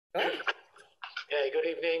Okay, good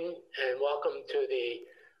evening and welcome to the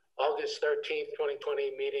August 13th,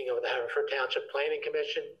 2020 meeting of the Haverford Township Planning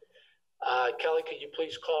Commission. Kelly, could you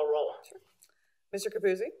please call roll? Sure. Mr.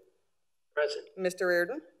 Capuzzi? Present. Mr.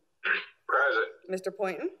 Reardon? Present. Mr.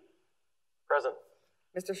 Poynton? Present.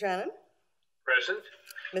 Mr. Shannon? Present.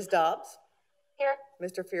 Ms. Dobbs? Here.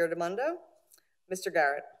 Mr. Fiordamondo? Mr.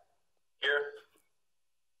 Garrett? Here.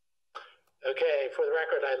 Okay, for the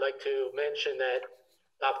record, I'd like to mention that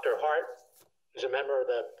Dr. Hart, who's a member of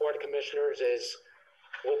the Board of Commissioners, is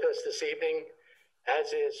with us this evening,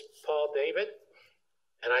 as is Paul David.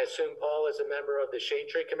 And I assume Paul is a member of the Shade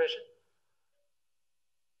Tree Commission.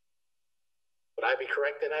 Would I be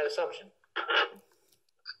correct in that assumption?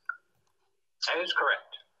 That is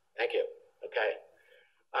correct. Thank you. Okay.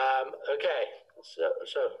 Okay.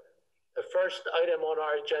 So the first item on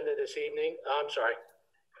our agenda this evening, I'd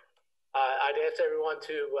ask everyone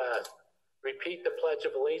to repeat the Pledge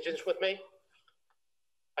of Allegiance with me.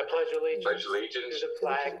 I pledge allegiance, to the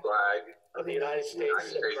flag of the United States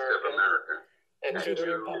of America, and to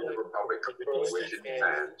the republic for which it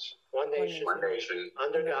stands, one nation,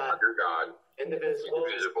 under God, indivisible,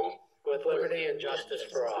 with liberty and justice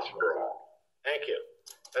for all. Thank you.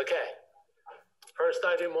 Okay. First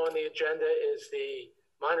item on the agenda is the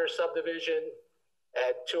minor subdivision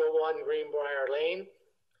at 201 Greenbrier Lane.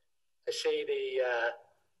 I see the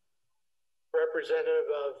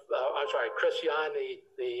representative of, Chris Yan,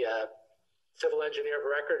 the civil engineer of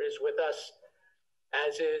record, is with us,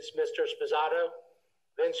 as is Mr. Sposato.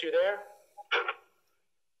 Vince, you there?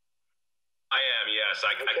 I am, yes.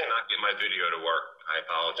 I cannot get my video to work. I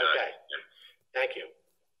apologize. Okay. Thank you.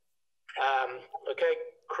 Okay,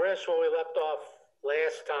 Chris, when we left off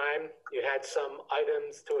last time, you had some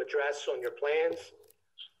items to address on your plans.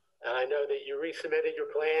 And I know that you resubmitted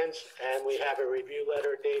your plans, and we have a review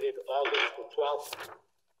letter dated August the 12th,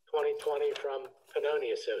 2020 from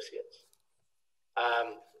Pannoni Associates.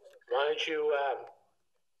 Why don't you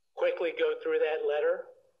quickly go through that letter,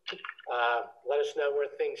 let us know where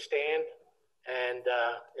things stand, and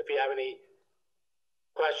if you have any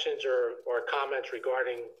questions or comments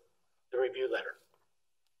regarding the review letter.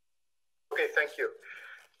 Okay, thank you.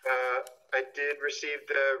 I did receive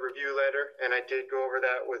the review letter, and I did go over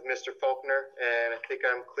that with Mr. Faulkner, and I think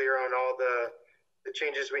I'm clear on all the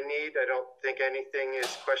changes we need. I don't think anything is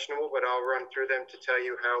questionable, but I'll run through them to tell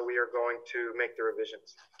you how we are going to make the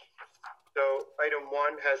revisions. So item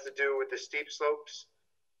 1 has to do with the steep slopes.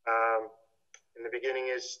 In the beginning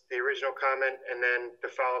is the original comment, and then the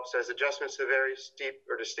follow-up says adjustments to the steep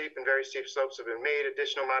and very steep slopes have been made.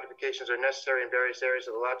 Additional modifications are necessary in various areas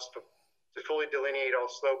of the lots to fully delineate all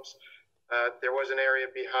slopes. There was an area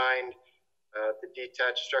behind the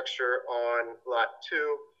detached structure on lot 2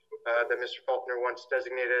 that Mr. Faulkner once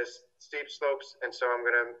designated as steep slopes, and so I'm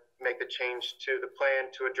going to make a change to the plan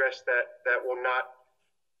to address that. That will not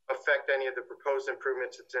affect any of the proposed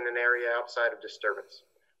improvements. It's in an area outside of disturbance.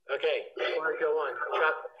 Okay, before I go on,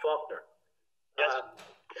 Chuck Faulkner. Yes.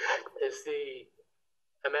 Is the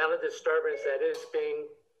amount of disturbance that is being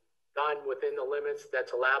done within the limits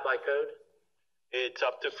that's allowed by code? It's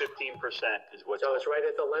up to 15% is what's. So it's right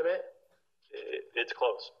at the limit? It's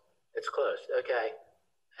close. It's close, okay.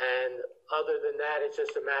 And other than that, it's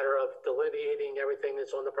just a matter of delineating everything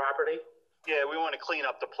that's on the property? Yeah, we want to clean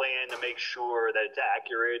up the plan to make sure that it's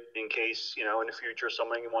accurate in case, in the future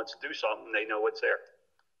somebody wants to do something, they know what's there.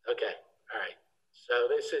 Okay, all right.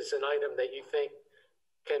 So this is an item that you think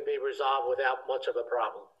can be resolved without much of a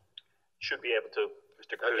problem? Should be able to,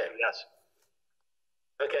 Mr. Capuzzi, Okay. yes.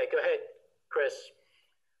 Okay, go ahead, Chris.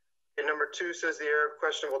 And number 2 says the error of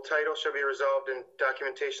questionable title shall be resolved in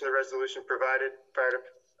documentation of the resolution provided prior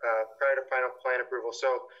to final plan approval.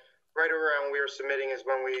 So right around when we were submitting is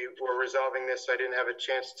when we were resolving this. So I didn't have a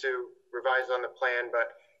chance to revise on the plan,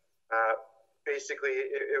 but basically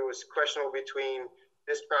it was questionable between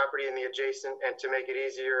this property and the adjacent, and to make it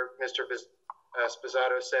easier, Mr.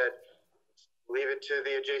 Sposato said, leave it to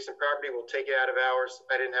the adjacent property. We'll take it out of ours.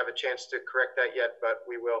 I didn't have a chance to correct that yet, but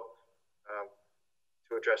we will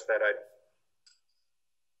to address that item.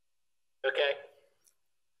 Okay.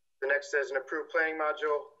 The next says an approved planning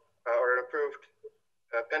module or an approved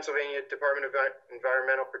Pennsylvania Department of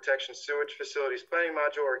Environmental Protection sewage facilities planning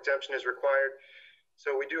module or exemption is required.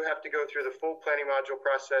 So we do have to go through the full planning module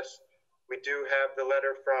process. We do have the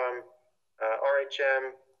letter from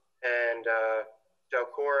RHM and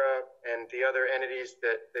Delcora and the other entities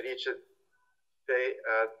that each of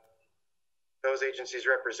those agencies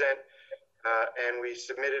represent. And we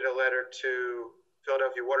submitted a letter to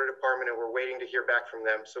Philadelphia Water Department, and we're waiting to hear back from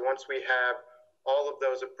them. So once we have all of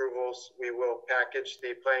those approvals, we will package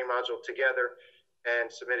the planning module together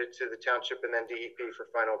and submit it to the township and then DEP for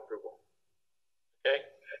final approval. Okay.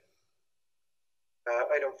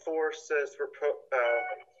 Item 4 says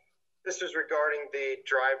this is regarding the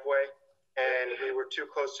driveway, and we were too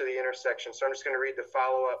close to the intersection. So I'm just going to read the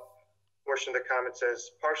follow-up portion of the comment.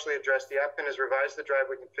 Says, partially addressed, the applicant has revised the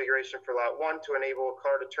driveway configuration for lot 1 to enable a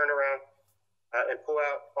car to turn around and pull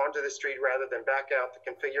out onto the street rather than back out. The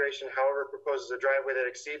configuration, however, proposes a driveway that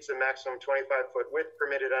exceeds the maximum 25-foot width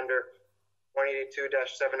permitted under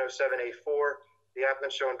 182-707A4. The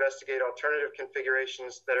applicant shall investigate alternative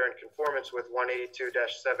configurations that are in conformance with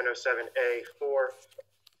 182-707A4.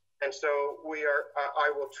 And so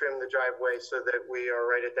I will trim the driveway so that we are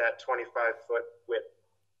right at that 25-foot width.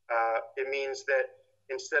 It means that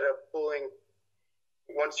instead of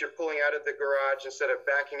once you're pulling out of the garage, instead of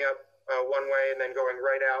backing up one way and then going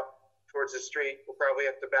right out towards the street, we'll probably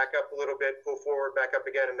have to back up a little bit, pull forward, back up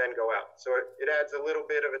again, and then go out. So it adds a little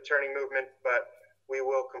bit of a turning movement, but we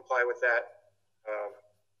will comply with that.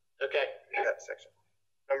 Okay. That section.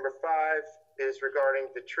 Number 5 is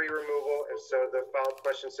regarding the tree removal. And so the follow-up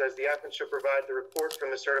question says, the applicant should provide the report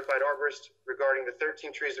from the certified arborist regarding the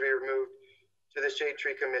 13 trees to be removed to the Shade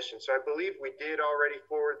Tree Commission. So I believe we did already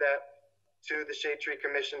forward that to the Shade Tree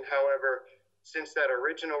Commission. However, since that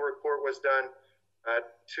original report was done,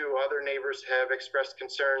 2 other neighbors have expressed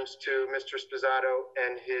concerns to Mr. Spizzato,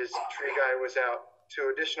 and his tree guy was out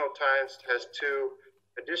 2 additional times, has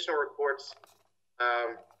 2 additional reports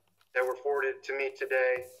that were forwarded to me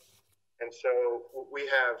today. And so we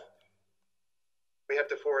have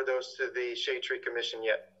to forward those to the Shade Tree Commission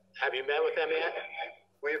yet. Have you met with them yet?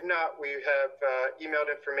 We have not. We have emailed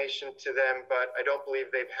information to them, but I don't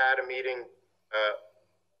believe they've had a meeting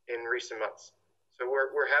in recent months. So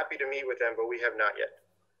we're happy to meet with them, but we have not yet.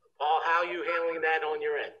 Paul, how are you handling that on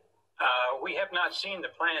your end? We have not seen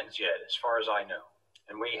the plans yet, as far as I know.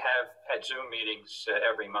 And we have had Zoom meetings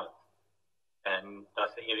every month. And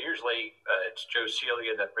nothing, usually it's Joe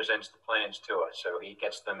Celia that presents the plans to us, so he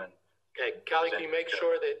gets them. And okay, Kelly, can you make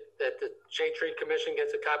sure that the Shade Tree Commission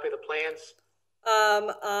gets a copy of the plans?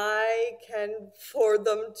 I can forward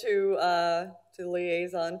them to the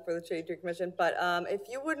liaison for the Shade Tree Commission, but if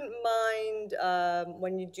you wouldn't mind,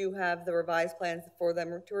 when you do have the revised plans for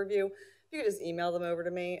them to review, if you could just email them over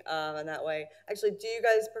to me, and that way. Actually, do you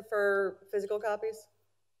guys prefer physical copies?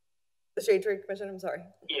 The Shade Tree Commission, I'm sorry.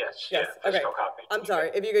 yes, Yes, yeah, okay. physical copy. I'm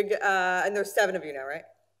sorry, if you could get, and there's 7 of you now, right?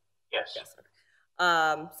 Yes. Yes. Okay.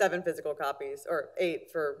 7 physical copies, or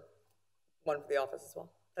 8 for 1 for the office as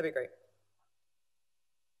well. That'd be great.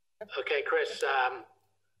 Okay, Chris,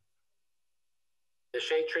 the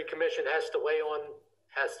Shade Tree Commission has to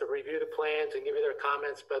review the plans and give you their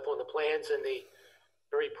comments both on the plans and the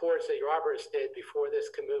reports that your arborist did before this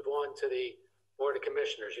can move on to the Board of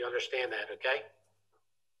Commissioners. You understand that, okay?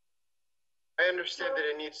 I understand that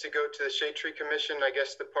it needs to go to the Shade Tree Commission. I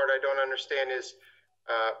guess the part I don't understand is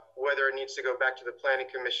whether it needs to go back to the Planning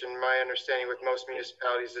Commission. My understanding with most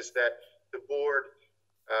municipalities is that the board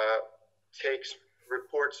takes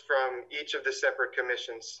reports from each of the separate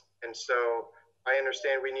commissions. And so I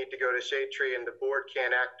understand we need to go to Shade Tree and the board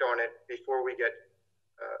can't act on it before we get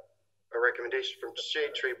a recommendation from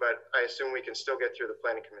Shade Tree, but I assume we can still get through the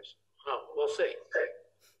Planning Commission. Oh, we'll see.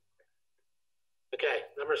 Okay,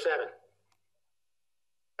 number 7.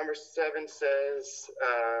 Number 7 says,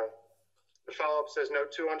 the follow-up says, note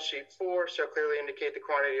 2 on sheet 4 shall clearly indicate the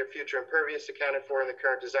quantity of future impervious accounted for in the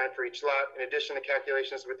current design for each lot. In addition, the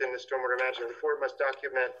calculations within the stormwater management report must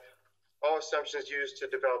document all assumptions used to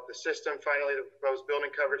develop the system. Finally, the proposed building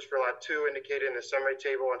coverage for lot 2 indicated in the summary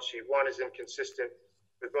table on sheet 1 is inconsistent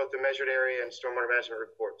with both the measured area and stormwater management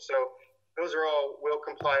report. So those are all will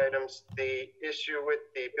comply items. The issue with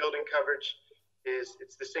the building coverage is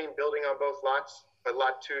it's the same building on both lots, but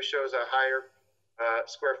lot 2 shows a higher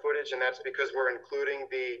square footage, and that's because we're including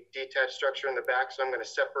the detached structure in the back. So I'm going to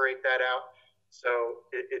separate that out so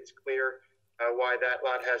it's clear why that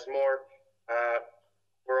lot has more.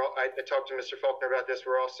 I talked to Mr. Faulkner about this.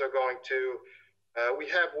 We're also going to, we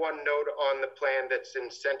have one note on the plan that's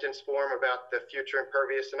in sentence form about the future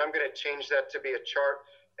impervious, and I'm going to change that to be a chart,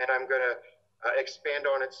 and I'm going to expand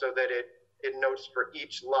on it so that it notes for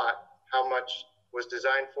each lot how much was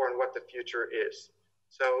designed for and what the future is.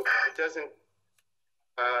 So it doesn't,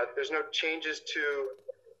 there's no changes to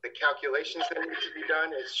the calculations that need to be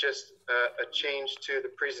done. It's just a change to the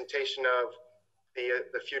presentation of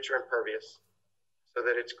the future impervious so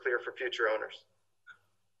that it's clear for future owners.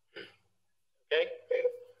 Okay.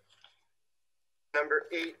 Number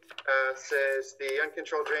 8 says the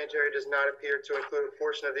uncontrolled drainage area does not appear to include a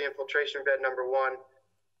portion of the infiltration bed number 1.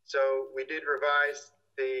 So we did revise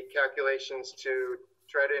the calculations to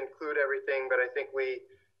try to include everything, but I think we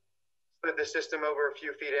slid the system over a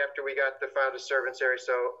few feet after we got the final disturbance area,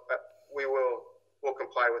 so we'll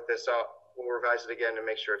comply with this. We'll revise it again to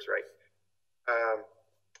make sure it's right.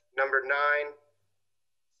 Number 9,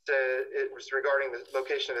 it was regarding the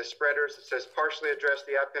location of the spreaders. It says partially addressed,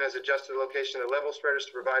 the applicant has adjusted the location of the level spreaders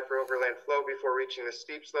to provide for overland flow before reaching the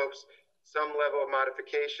steep slopes. Some level of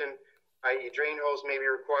modification, i.e. drain holes, may be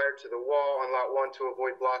required to the wall on lot 1 to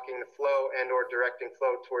avoid blocking the flow and or directing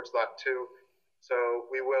flow towards lot 2. So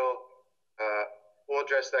we will we'll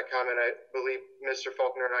address that comment. I believe Mr.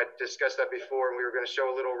 Faulkner and I discussed that before, and we were going to show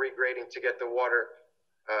a little regrading to get the water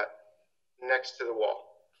next to the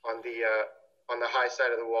wall on the high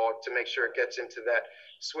side of the wall to make sure it gets into that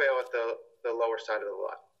swale at the lower side of the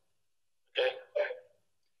lot. Okay.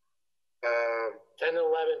 10 and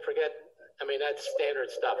 11, forget. I mean, that's standard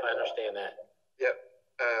stuff. I understand that. Yep.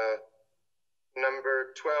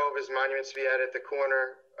 Number 12 is monuments to be added at the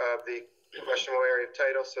corner of the questionable area of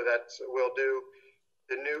title, so that's will do.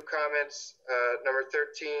 The new comments, number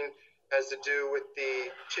 13, has to do with the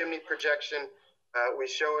chimney projection. We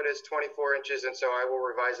show it as 24 inches, and so I will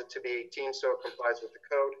revise it to be 18 so it complies with the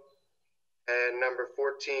code. And number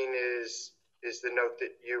 14 is the note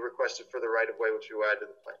that you requested for the right-of-way, which we will add to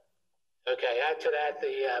the plan. Okay, add to that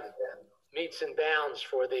the meets and bounds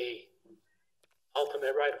for the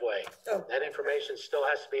ultimate right-of-way. Oh. That information still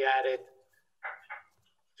has to be added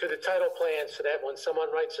to the title plan so that when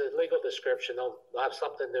someone writes a legal description, they'll have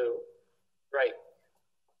something to write.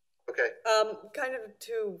 Okay. Kind of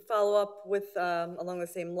to follow up with, along the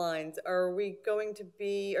same lines, are you going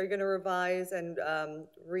to revise and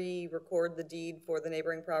re-record the deed for the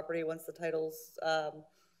neighboring property once the title's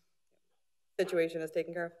situation is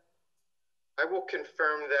taken care of? I will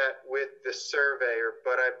confirm that with the surveyor,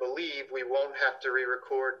 but I believe we won't have to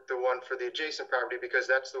re-record the one for the adjacent property because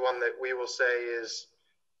that's the one that we will say is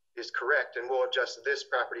correct, and we'll adjust this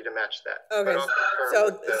property to match that. Okay,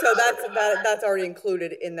 so that's already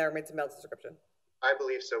included in their meets and bounds description. I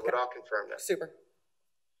believe so, but I'll confirm that. Super.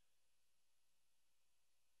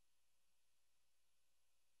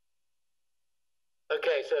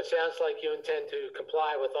 Okay, so it sounds like you intend to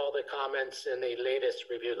comply with all the comments in the latest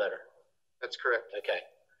review letter. That's correct. Okay.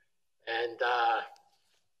 And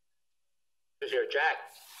who's here? Jack?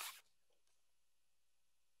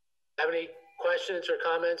 Have any questions or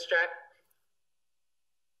comments, Jack?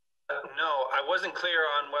 No, I wasn't clear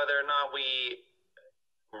on whether or not we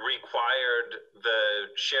required the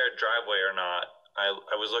shared driveway or not.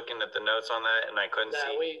 I was looking at the notes on that and I couldn't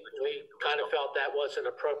see. No, we kind of felt that wasn't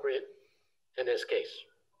appropriate in this case.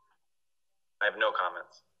 I have no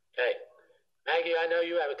comments. Okay. Maggie, I know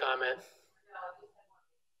you have a comment.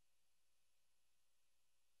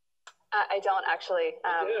 I don't actually.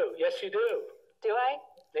 You do. Yes, you do. Do I?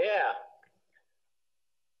 Yeah.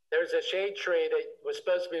 There's a shade tree that was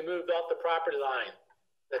supposed to be moved off the property line.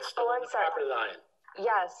 That's still on the property line.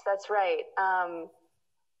 Yes, that's right.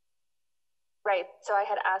 Right. So I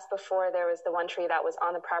had asked before, there was the one tree that was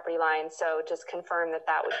on the property line. So just confirm that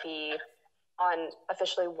that would be on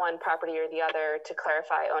officially one property or the other to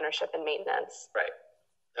clarify ownership and maintenance. Right.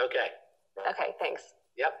 Okay. Okay, thanks.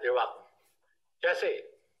 Yep, you're welcome. Jesse?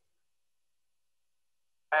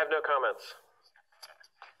 I have no comments.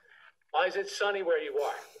 Why is it sunny where you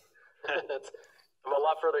are? I'm a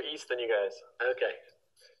lot further east than you guys. Okay.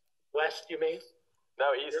 West, you mean?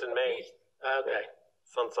 No, east in Maine. East. Okay.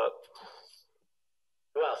 Sunset.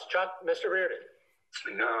 Who else? Chuck, Mr. Reardon?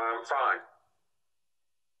 No, I'm fine.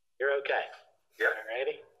 You're okay? Yeah. All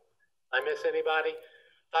righty. I miss anybody?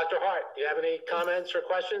 Dr. Hart, do you have any comments or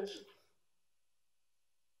questions?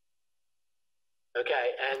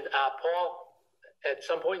 Okay, and Paul, at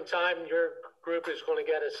some point in time, your group is going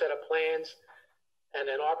to get a set of plans and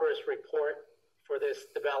an arborist report for this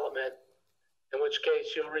development, in which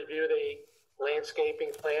case you'll review the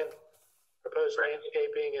landscaping plan, proposed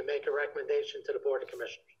landscaping, and make a recommendation to the Board of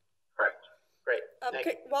Commissioners. Correct. Great. Thank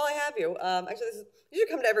you. While I have you, actually, you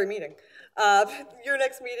should come to every meeting. Your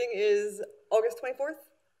next meeting is August 24th?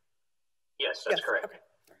 Yes, that's correct. Okay.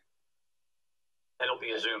 It'll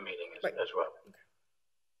be a Zoom meeting as well. Okay.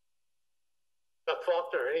 Chuck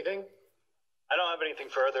Faulkner, anything? I don't have anything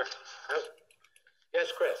further. No? Yes,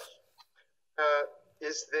 Chris.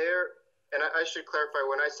 Is there, and I should clarify,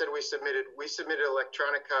 when I said we submitted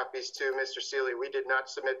electronic copies to Mr. Seeley. We did not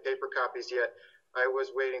submit paper copies yet. I was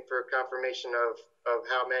waiting for a confirmation of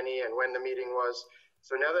how many and when the meeting was.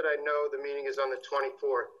 So now that I know the meeting is on the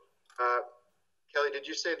 24th, Kelly, did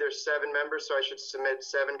you say there's 7 members, so I should submit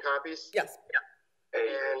 7 copies? Yes.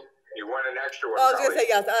 Hey, And you want an extra one? Oh, I was going to say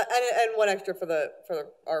yes, and one extra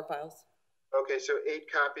for our files. okay, so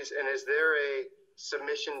 8 copies. And is there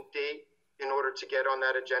submission date in order to get on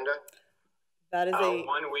that agenda? That is a,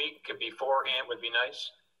 1 week beforehand would be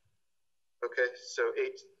nice. Okay, so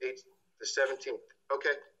the 17th.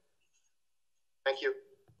 Okay. Thank you.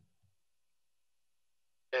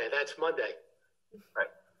 Okay, that's Monday. Right.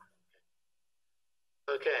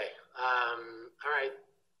 Okay, all right.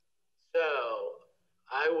 So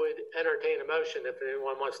I would entertain a motion if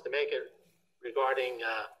anyone wants to make it regarding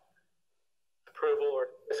approval or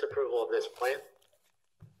disapproval of this plan.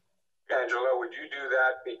 Angela, would you do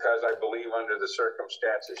that? Because I believe under the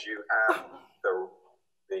circumstances, you have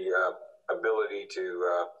the ability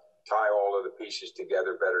to tie all of the pieces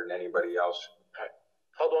together better than anybody else. All right,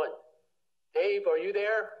 hold on. Dave, are you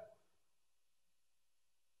there?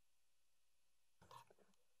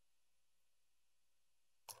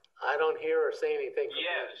 I don't hear or say anything.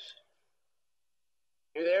 Yes,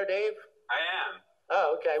 You there, Dave? I am.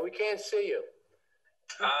 Oh, okay. We can't see you.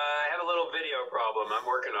 I have a little video problem. I'm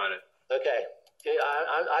working on it. Okay. Yeah,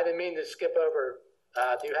 I didn't mean to skip over.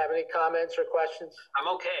 Do you have any comments or questions?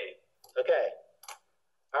 I'm okay. Okay.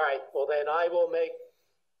 All right. Well, then I will make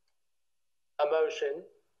a motion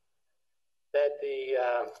that the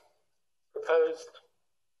proposed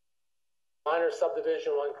minor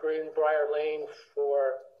subdivision on Greenbrier Lane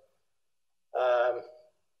for, I'm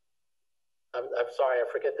sorry, I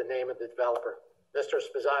forget the name of the developer, Mr.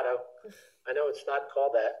 Spizzato. I know it's not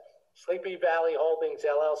called that. Sleepy Valley Holdings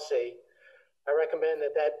LLC. I recommend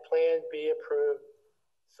that that plan be approved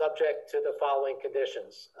subject to the following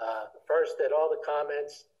conditions. First, that all the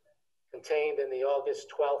comments contained in the August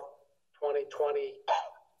 12th, 2020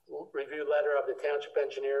 review letter of the township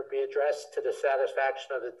engineer be addressed to the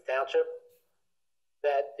satisfaction of the township.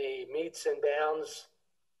 That the meets and bounds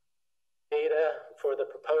data for the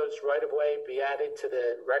proposed right-of-way be added to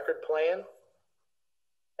the record plan,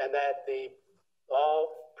 and that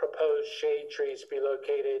all proposed shade trees be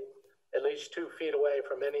located at least 2 feet away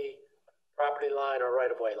from any property line or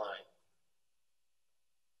right-of-way line.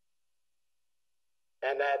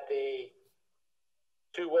 And that the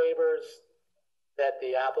 2 waivers that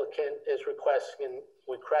the applicant is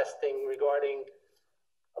requesting regarding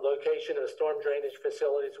a location of storm drainage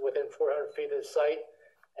facilities within 400 feet of the site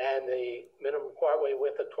and the minimum cartway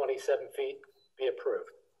width of 27 feet be approved.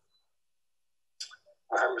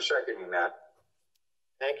 I'm seconding that.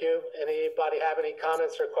 Thank you. Anybody have any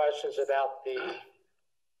comments or questions about the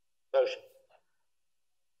motion?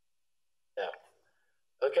 No.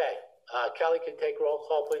 Okay. Kelly, can you take roll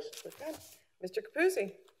call, please? okay. Mr.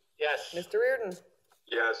 Capuzzi, Yes. Mr. Reardon,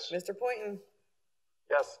 Yes. Mr. Poynton,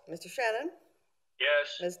 Yes. Mr. Shannon,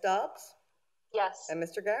 Yes. Ms. Dobbs, Yes. and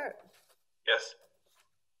Mr. Garrett. Yes.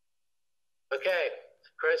 Okay.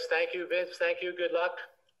 Chris, thank you. Vince, thank you. Good luck.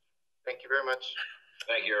 Thank you very much.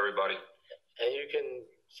 Thank you, everybody. And you can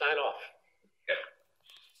sign off.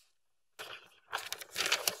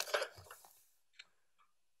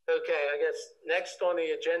 Okay, I guess next on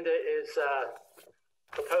the agenda is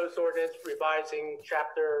proposed ordinance revising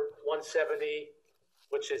chapter 170,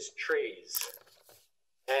 which is trees.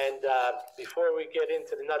 And before we get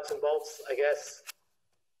into the nuts and bolts, I guess,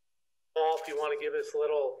 Paul, if you want to give us a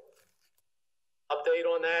little update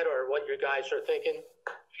on that or what you guys are thinking.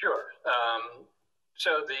 Sure.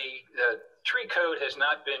 So the tree code has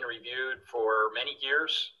not been reviewed for many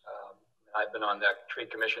years. I've been on that tree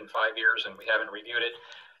commission 5 years and we haven't reviewed it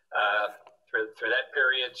through that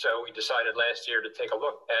period. So we decided last year to take a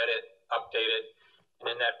look at it, update it, and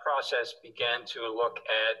in that process began to look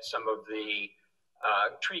at some of the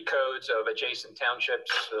tree codes of adjacent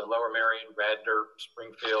townships, Lower Marion, Radnor,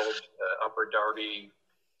 Springfield, Upper Darby,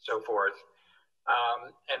 so forth.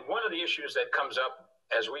 And one of the issues that comes up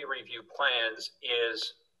as we review plans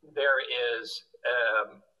is there is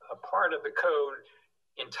a part of the code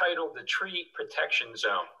entitled the Tree Protection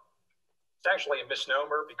Zone. It's actually a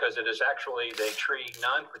misnomer because it is actually the Tree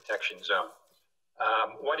Non-Protection Zone.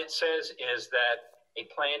 What it says is that a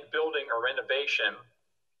planned building or renovation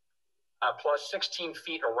plus 16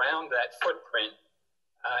 feet around that footprint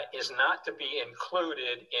is not to be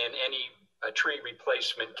included in any tree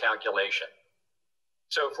replacement calculation.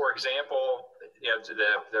 So, for example, you know,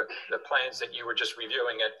 the plans that you were just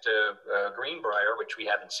reviewing at Greenbrier, which we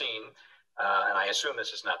haven't seen, and I assume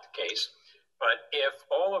this is not the case, but if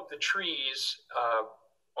all of the trees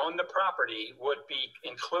on the property would be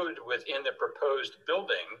included within the proposed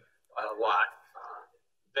building lot,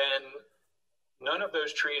 then none of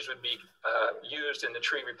those trees would be used in the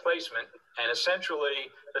tree replacement, and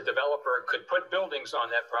essentially the developer could put buildings on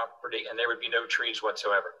that property and there would be no trees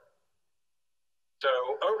whatsoever. So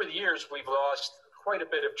over the years, we've lost quite a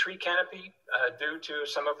bit of tree canopy due to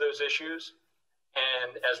some of those issues.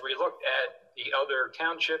 And as we looked at the other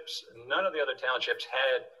townships, none of the other townships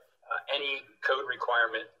had any code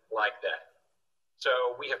requirement like that.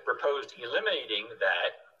 So we have proposed eliminating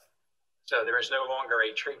that. So there is no longer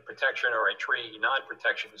a tree protection or a tree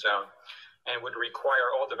non-protection zone, and would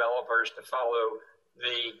require all developers to follow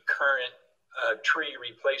the current tree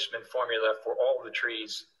replacement formula for all the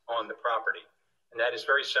trees on the property. And that is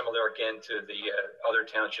very similar, again, to the other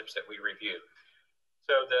townships that we reviewed.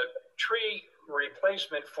 So the tree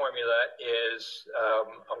replacement formula is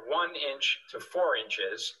a 1 inch to 4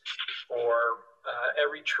 inches for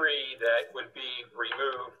every tree that would be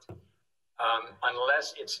removed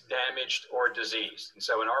unless it's damaged or diseased. And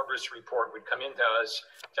so an arborist report would come into us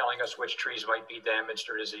telling us which trees might be damaged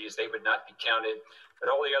or diseased. They would not be counted. But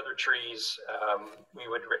all the other trees, we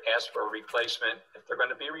would ask for a replacement if they're going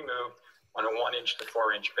to be removed on a 1 inch to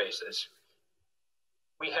 4 inch basis.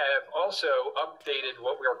 We have also updated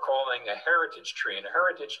what we are calling a heritage tree. And a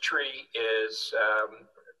heritage tree is,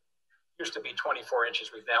 used to be 24 inches.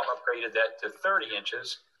 We've now upgraded that to 30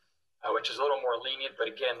 inches. Which is a little more lenient, but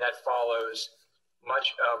again, that follows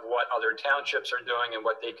much of what other townships are doing and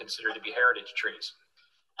what they consider to be heritage trees.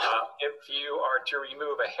 If you are to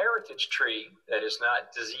remove a heritage tree that is not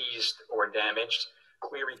diseased or damaged,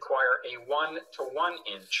 we require a 1 to 1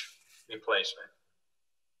 inch replacement.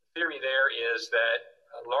 The theory there is that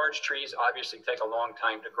large trees obviously take a long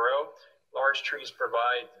time to grow. Large trees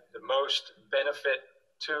provide the most benefit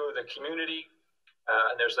to the community.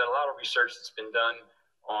 And there's been a lot of research that's been done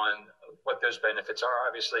on what those benefits are.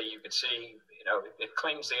 Obviously, you can see, it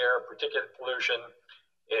cleans the air, particulate pollution.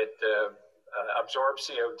 It absorbs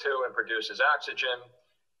CO2 and produces oxygen.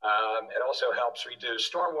 It also helps reduce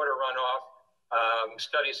stormwater runoff.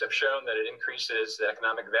 Studies have shown that it increases the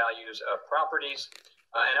economic values of properties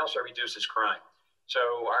and also reduces crime.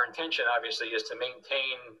 So our intention, obviously, is to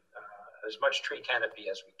maintain as much tree canopy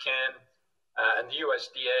as we can. And the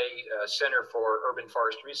USDA Center for Urban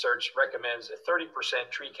Forest Research recommends a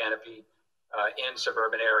 30% tree canopy in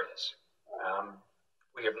suburban areas.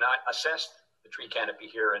 We have not assessed the tree canopy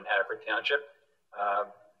here in Haverford Township,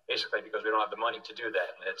 basically because we don't have the money to do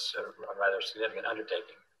that, and it's a rather significant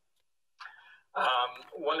undertaking.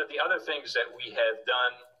 One of the other things that we have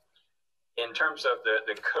done in terms of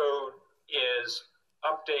the code is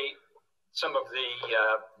update some of the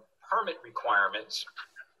permit requirements,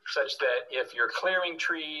 such that if you're clearing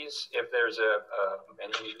trees, if there's and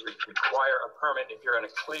you require a permit, if you're going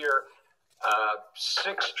to clear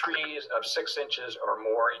 6 trees of 6 inches or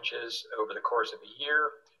more inches over the course of a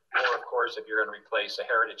year, or of course, if you're going to replace a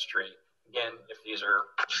heritage tree, again, if these are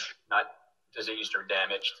not diseased or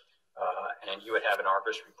damaged, and you would have an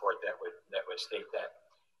arborist report that would state that.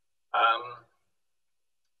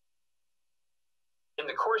 In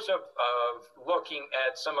the course of looking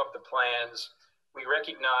at some of the plans, we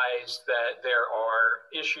recognize that there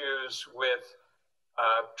are issues with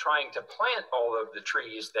trying to plant all of the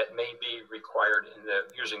trees that may be required in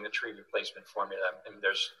using the tree replacement formula. And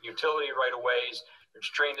there's utility right-of-ways, there's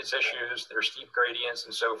drainage issues, there's steep gradients,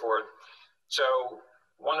 and so forth. So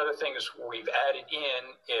one of the things we've added in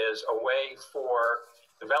is a way for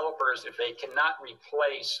developers, if they cannot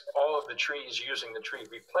replace all of the trees using the tree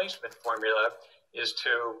replacement formula, is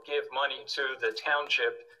to give money to the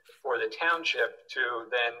township for the township to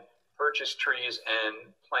then purchase trees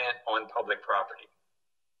and plant on public property.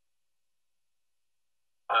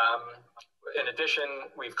 In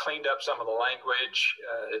addition, we've cleaned up some of the language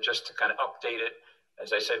just to kind of update it.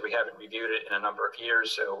 As I said, we haven't reviewed it in a number of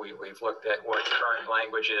years, so we've looked at what current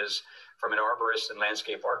language is from an arborist and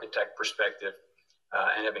landscape architect perspective,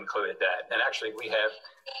 and have included that. And actually, we have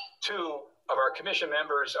 2 of our commission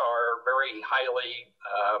members are very highly,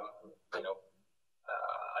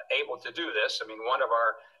 able to do this. I mean, one of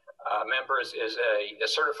our members is a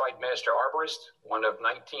certified master arborist, one of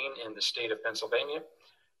 19 in the state of Pennsylvania.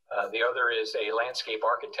 The other is a landscape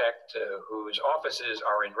architect whose offices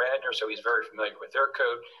are in Radnor, so he's very familiar with their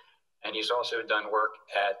code. And he's also done work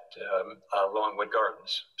at Longwood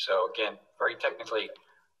Gardens. So again, very technically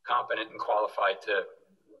competent and qualified to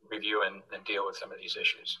review and deal with some of these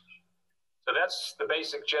issues. So that's the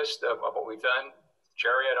basic gist of what we've done.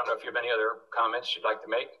 Jerry, I don't know if you have any other comments you'd like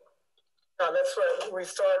to make. That's what we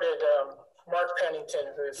started. Mark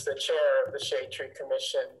Pennington, who's the chair of the Shade Tree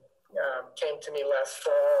Commission, came to me last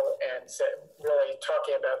fall and said, really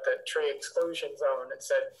talking about the tree exclusion zone, and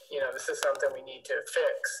said, this is something we need to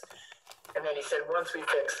fix. And then he said, once we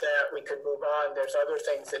fix that, we could move on. There's other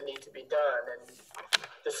things that need to be done, and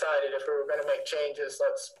decided if we were going to make changes,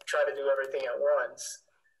 let's try to do everything at once.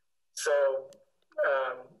 So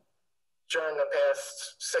during the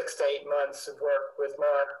past 6 to 8 months of work with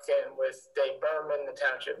Mark and with Dave Berman, the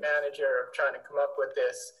township manager, of trying to come up with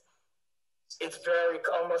this, it's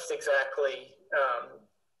almost exactly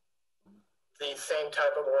the same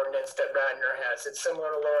type of ordinance that Radnor has. It's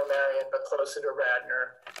similar to Lower Marion, but closer to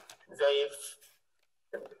Radnor.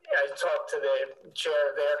 I talked to the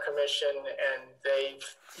chair of their commission, and they've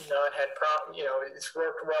not had it's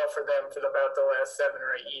worked well for them for about the last 7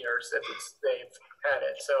 or 8 years that they've had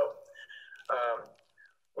it. So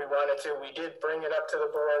we did bring it up to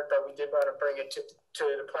the board, but we did want to bring it to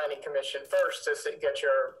the planning commission first to get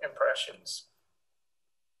your impressions.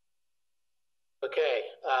 Okay,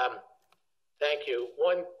 thank you.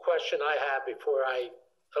 One question I have before I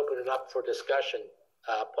open it up for discussion,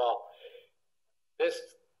 Paul. This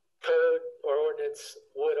code or ordinance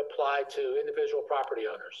would apply to individual property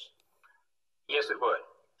owners? Yes, it would.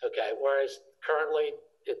 Okay, whereas currently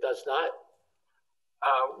it does not?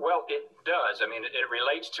 Well, it does. I mean, it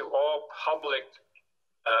relates to all public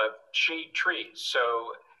shade trees.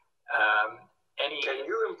 So Can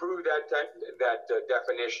you improve that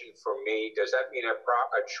definition for me? Does that mean a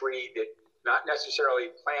tree that not necessarily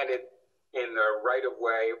planted in the right of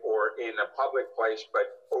way or in a public place,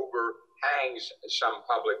 but overhangs some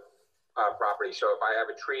public property? So if I have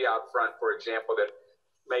a tree out front, for example, that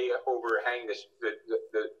may overhang the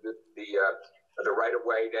right of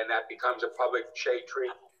way, then that becomes a public shade tree?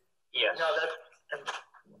 Yes. No,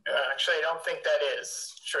 actually, I don't think that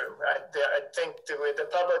is true. I think the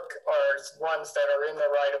public are ones that are in the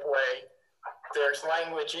right of way. There's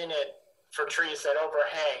language in it for trees that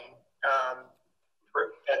overhang.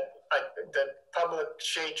 The public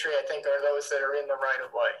shade tree, I think, are those that are in the right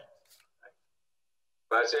of way.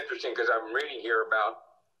 That's interesting, because I'm reading here about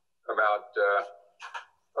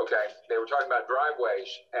okay, they were talking about driveways,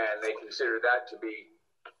 and they consider that to be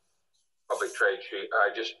public trade tree.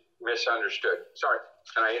 I just misunderstood. Sorry,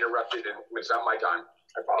 and I interrupted, and it's not my time.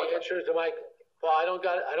 I apologize. The answer to my, well, I don't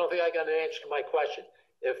think I got an answer to my question.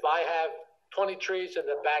 If I have 20 trees in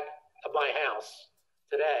the back of my house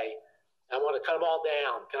today, I want to cut them all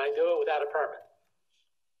down, can I do it without a permit?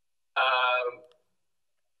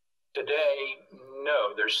 Today,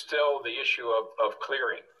 no. There's still the issue of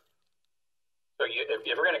clearing. So if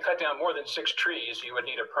you're going to cut down more than 6 trees, you would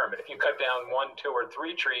need a permit. If you cut down 1, 2, or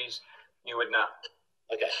 3 trees, you would not.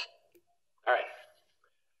 Okay. All right.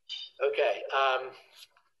 Okay.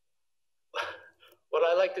 What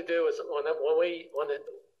I like to do is when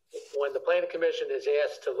the planning commission is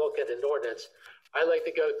asked to look at an ordinance, I like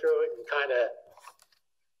to go through it and kind of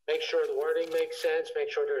make sure the wording makes sense, make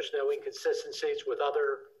sure there's no inconsistencies with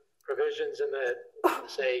other provisions in the,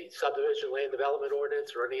 say, subdivision land development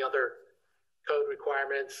ordinance or any other code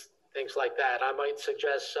requirements, things like that. I might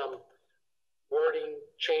suggest some wording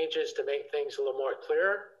changes to make things a little more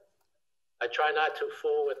clear. I try not to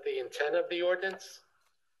fool with the intent of the ordinance,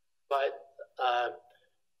 but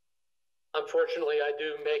unfortunately, I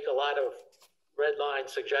do make a lot of red line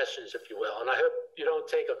suggestions, if you will, and I hope you don't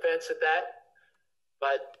take offense at that,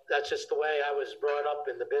 but that's just the way I was brought up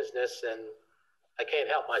in the business, and I can't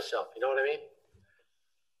help myself. You know what I mean?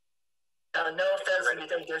 No offense,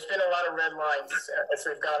 there's been a lot of red lines as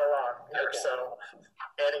we've gone along here, okay. So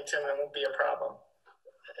adding to them won't be a problem.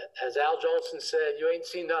 As Al Jolson said, you ain't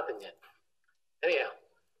seen nothing yet. Anyhow,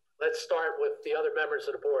 let's start with the other members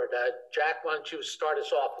of the board. Jack, why don't you start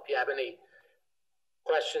us off if you have any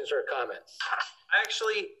questions or comments?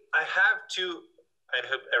 Actually, I have two. I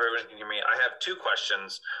hope everyone can hear me. I have 2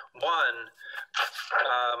 questions. One,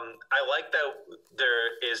 I like that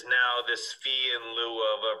there is now this fee in lieu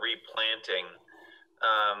of a replanting.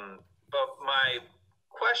 But my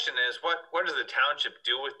question is, what does the township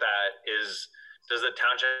do with that? Does the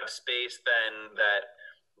township have space then that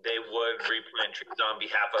they would replant trees on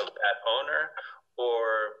behalf of that owner?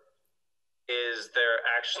 Or is there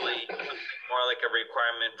actually more like a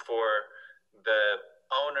requirement for the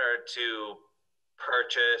owner to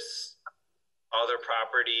purchase other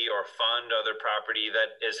property or fund other property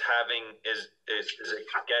that is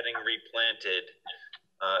getting replanted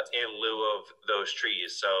in lieu of those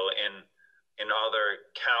trees? So in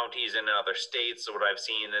other counties and other states, what I've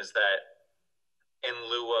seen is that in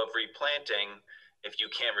lieu of replanting, if you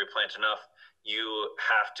can't replant enough, you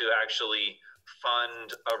have to actually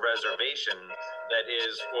fund a reservation that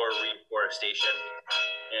is for reforestation.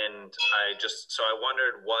 And I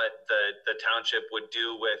wondered what the township would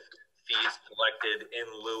do with fees collected in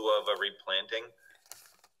lieu of a replanting.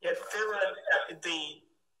 Yeah, the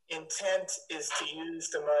intent is to use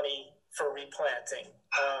the money for replanting.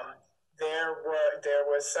 There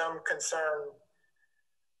was some concern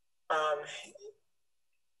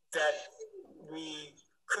that we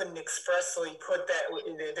couldn't expressly put that we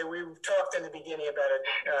talked in the beginning about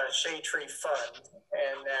a shade tree fund,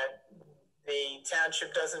 and that the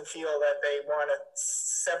township doesn't feel that they want to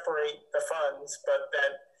separate the funds, but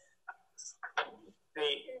that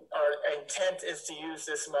our intent is to use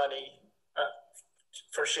this money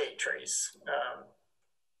for shade trees.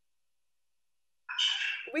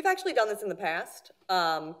 We've actually done this in the past,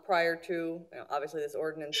 prior to, obviously this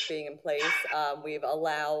ordinance being in place. We've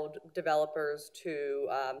allowed developers to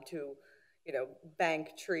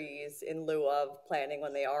bank trees in lieu of planting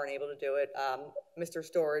when they aren't able to do it. Mr.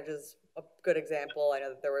 Storage is a good example. I know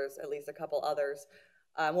that there was at least a couple others.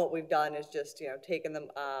 What we've done is just, taken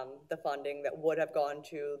the funding that would have gone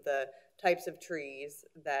to the types of trees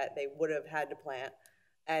that they would have had to plant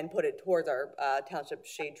and put it towards our township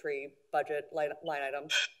shade tree budget line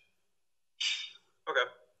items. Okay.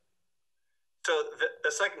 So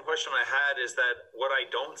the second question I had is that what I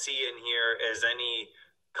don't see in here is any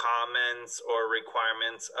comments or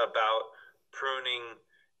requirements about pruning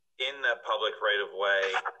in the public right of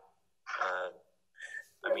way.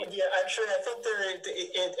 Yeah, actually, I think there is.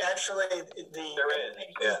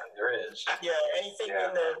 There is. Yeah, anything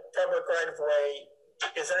in the public right of way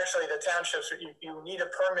is actually the township's. You need a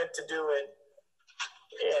permit to do it,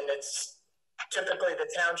 and it's typically the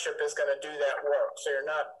township is going to do that work. So you're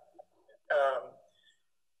not,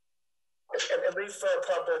 at least for a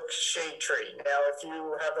public shade tree. Now, if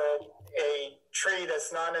you have a tree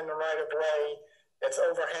that's not in the right of way, that's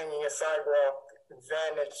overhanging a sidewalk,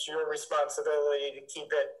 then it's your responsibility to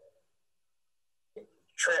keep it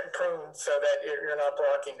pruned so that you're not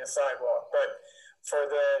blocking the sidewalk. But for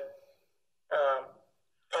the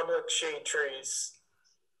public shade trees,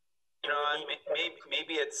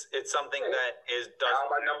 maybe it's something that is. How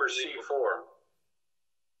about number C4?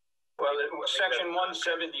 Well, section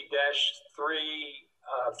 170-3B,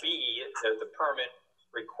 the permit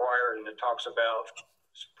required, and it talks about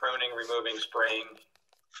pruning, removing, spraying.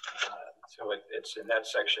 So it's in that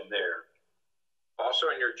section there. Also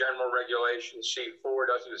in your general regulations, C4,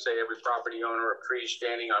 doesn't it say every property owner of trees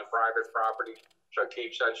standing on private property shall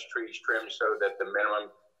keep such trees trimmed so that the minimum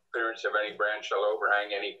clearance of any branch shall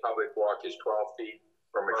overhang any public walk is 12 feet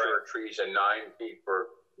for mature trees and 9 feet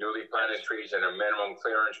for newly planted trees, and a minimum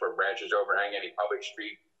clearance where branches overhang any public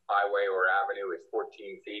street, highway, or avenue is 14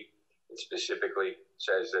 feet. It specifically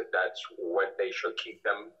says that that's what they should keep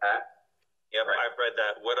them at. Yep, I've read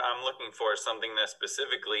that. What I'm looking for is something that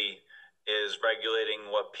specifically is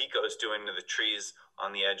regulating what PICO is doing to the trees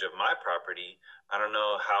on the edge of my property. I don't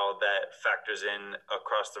know how that factors in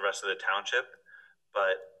across the rest of the township,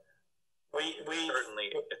 but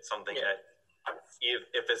certainly it's something that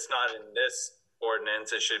if it's not in this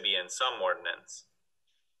ordinance, it should be in some ordinance.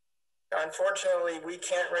 Unfortunately, we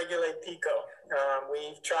can't regulate PICO.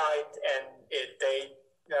 We've tried, and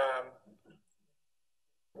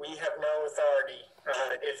we have no authority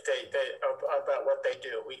if they about what they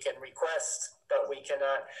do. We can request, but we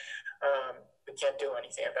cannot. We can't do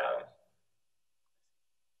anything about them.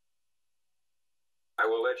 I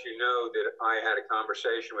will let you know that I had a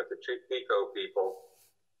conversation with the PICO people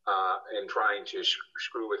in trying to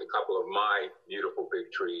screw with a couple of my beautiful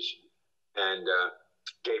big trees, and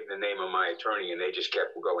gave the name of my attorney, and they just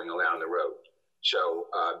kept going down the road. So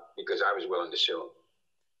because I was willing to sue them.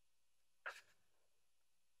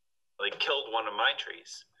 They killed one of my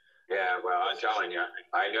trees. Yeah, well, I'm telling you,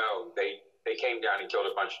 I know they came down and killed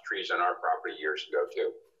a bunch of trees on our property years ago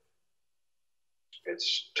too.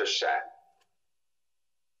 It's just sad.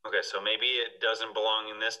 Okay, so maybe it doesn't belong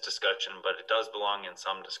in this discussion, but it does belong in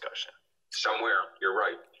some discussion. Somewhere, you're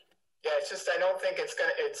right. Yeah, it's just I don't think it's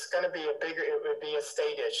gonna be a bigger. It would be a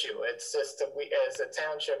state issue. It's just that we, as a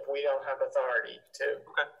township, we don't have authority to.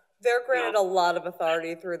 Okay. They're granted a lot of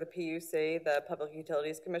authority through the PUC, the Public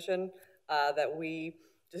Utilities Commission, that we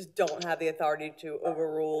just don't have the authority to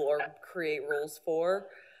overrule or create rules for.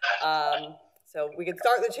 So we can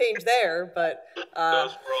start the change there, but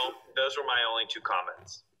those were my only two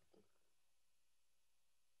comments.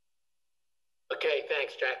 Okay,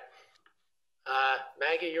 thanks, Jack.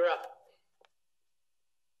 Maggie, you're up.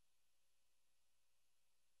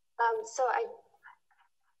 So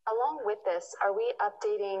along with this, are we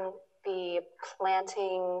updating the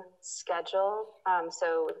planting schedule?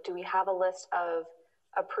 So do we have a list of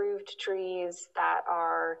approved trees that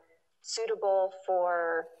are suitable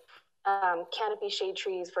for canopy shade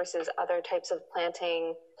trees versus other types of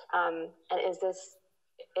planting? And is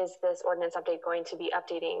this ordinance update going to be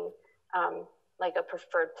updating like a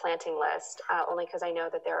preferred planting list? Only because I know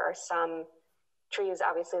that there are some trees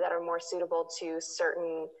obviously that are more suitable to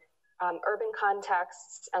certain urban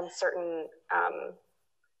contexts and certain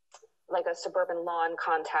like a suburban lawn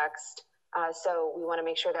context. So we want to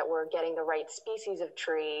make sure that we're getting the right species of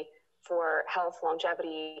tree for health,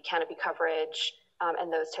 longevity, canopy coverage,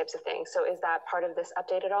 and those types of things. So is that part of this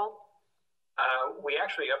update at all? We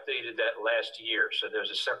actually updated that last year, so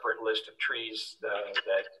there's a separate list of trees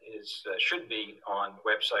that is should be on the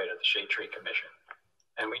website of the Shade Tree Commission,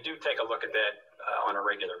 and we do take a look at that on a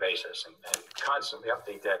regular basis and constantly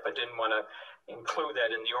update that. But didn't want to include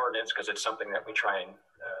that in the ordinance because it's something that we try and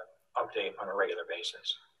update on a regular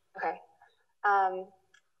basis. Okay.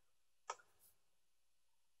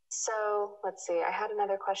 So let's see. I had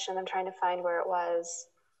another question. I'm trying to find where it was.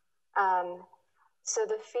 So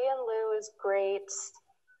the fee in lieu is great,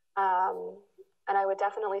 and I would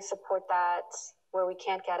definitely support that where we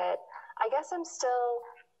can't get it. I guess I'm still,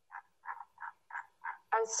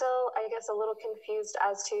 I guess, a little confused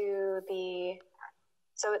as to the,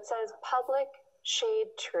 so it says public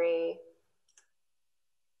shade tree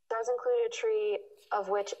does include a tree of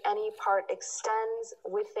which any part extends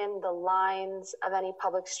within the lines of any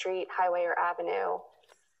public street, highway, or avenue.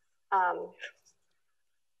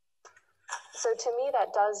 So to me,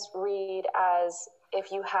 that does read as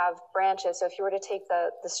if you have branches. So if you were to take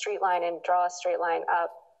the street line and draw a straight line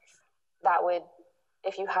up, that would,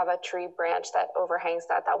 if you have a tree branch that overhangs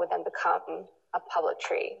that, that would then become a public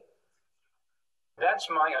tree. That's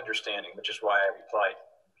my understanding, which is why I replied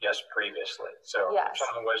yes previously. So yes. If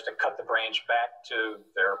someone was to cut the branch back to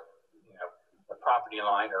their, the property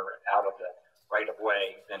line or out of the right of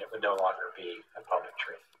way, then it would no longer be a public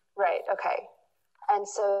tree. Right. Okay. And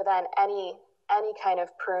so then any kind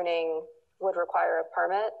of pruning would require a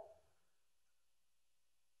permit?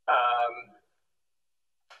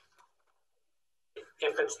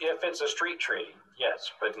 If it's a street tree,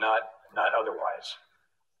 yes, but not otherwise.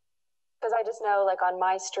 Because I just know, like on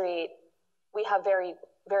my street, we have very,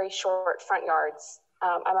 very short front yards.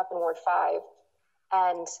 I'm up in Ward 5,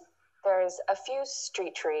 and there's a few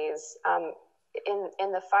street trees.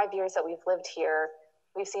 In the 5 years that we've lived here,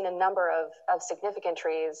 we've seen a number of significant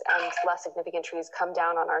trees and less significant trees come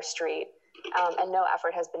down on our street, and no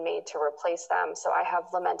effort has been made to replace them. So I have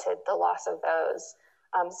lamented the loss of those.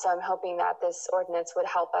 So I'm hoping that this ordinance would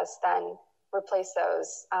help us then replace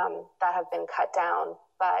those that have been cut down.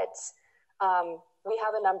 But we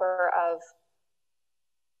have a number of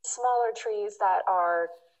smaller trees that are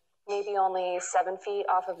maybe only 7 feet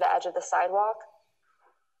off of the edge of the sidewalk.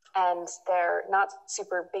 And they're not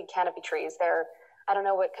super big canopy trees. I don't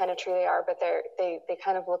know what kind of tree they are, but they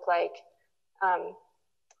kind of look like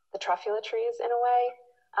the truffula trees in a way.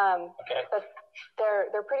 Okay. But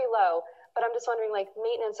they're pretty low. But I'm just wondering, like,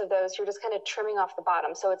 maintenance of those, you're just kind of trimming off the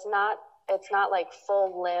bottom. So it's not like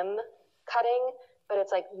full limb cutting, but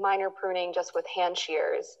it's like minor pruning just with hand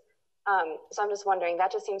shears. So I'm just wondering,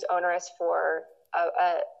 that just seems onerous for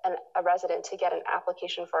a resident to get an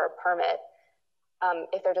application for a permit.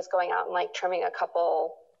 If they're just going out and like trimming a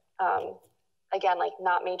couple, again, like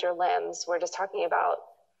not major limbs, we're just talking about,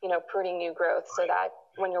 pruning new growth so that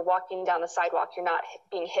when you're walking down the sidewalk, you're not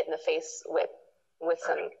being hit in the face with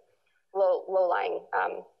some low-lying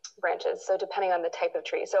branches. So depending on the type of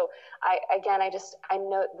tree. So I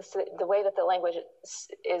know the way that the language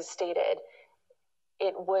is stated,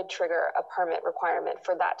 it would trigger a permit requirement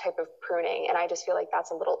for that type of pruning. And I just feel like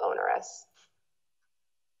that's a little onerous.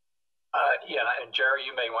 Yeah, and Jerry,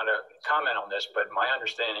 you may want to comment on this, but my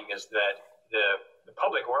understanding is that the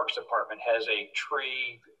Public Works Department has a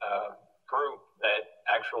tree group that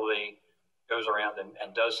actually goes around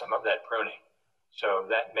and does some of that pruning. So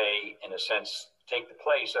that may, in a sense, take the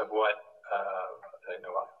place of what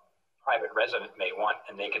a private resident may want,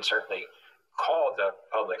 and they can certainly call the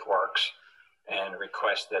Public Works and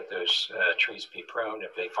request that those trees be pruned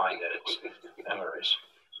if they find that it's onerous.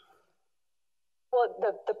 Well,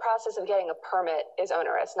 the process of getting a permit is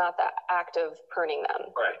onerous, not the act of pruning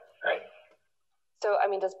them. Right. So, I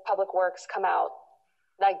mean, does Public Works come out,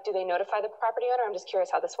 like, do they notify the property owner? I'm just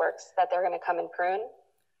curious how this works, that they're going to come and prune?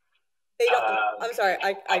 They don't, I'm sorry,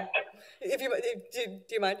 do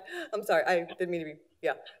you mind? I'm sorry, I didn't mean to be,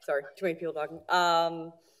 sorry, too many people talking.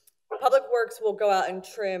 Public Works will go out and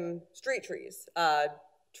trim street trees,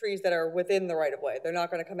 trees that are within the right of way. They're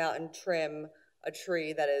not going to come out and trim a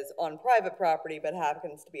tree that is on private property but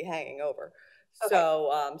happens to be hanging over. Okay.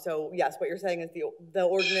 So yes, what you're saying is the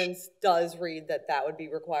ordinance does read that would be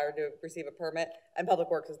required to receive a permit, and Public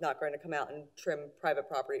Works is not going to come out and trim private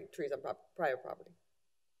property trees on private property.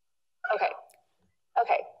 Okay.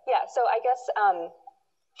 Yeah. So I guess, I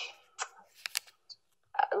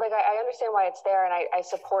understand why it's there, and I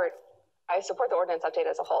support the ordinance update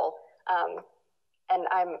as a whole. And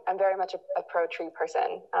I'm very much a pro tree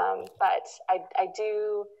person. But I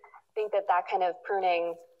do think that that kind of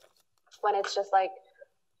pruning, when it's just like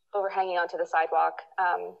overhanging onto the sidewalk,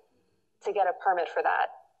 to get a permit for that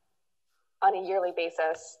on a yearly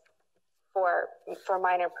basis for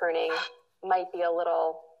minor pruning might be a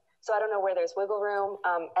little, so I don't know where there's wiggle room.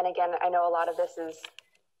 And again, I know a lot of this is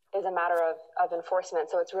a matter of enforcement.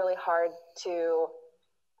 So it's really hard to,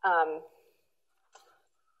 I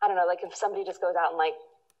don't know, like if somebody just goes out and like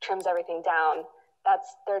trims everything down,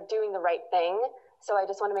 they're doing the right thing. So I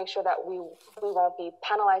just want to make sure that we won't be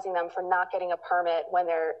penalizing them for not getting a permit when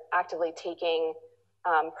they're actively taking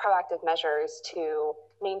proactive measures to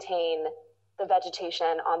maintain the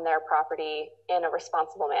vegetation on their property in a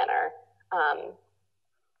responsible manner.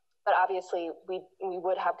 But obviously we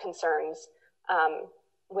would have concerns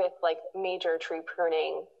with like major tree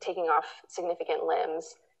pruning, taking off significant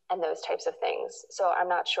limbs and those types of things. So I'm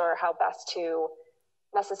not sure how best to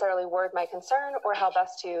necessarily word my concern or how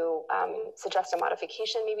best to suggest a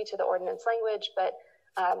modification maybe to the ordinance language, but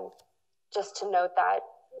just to note that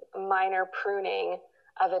minor pruning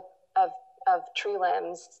of tree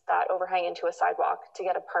limbs that overhang into a sidewalk, to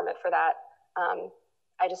get a permit for that.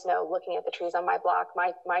 I just know, looking at the trees on my block,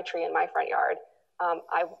 my tree in my front yard,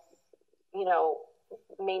 I,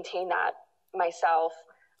 maintain that myself.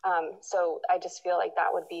 So I just feel like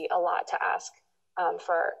that would be a lot to ask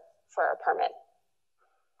for a permit.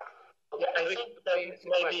 Yeah, I think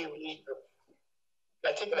maybe we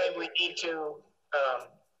need to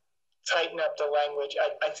tighten up the language.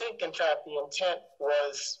 I think, in fact, the intent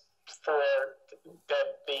was for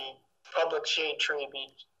that the public shade tree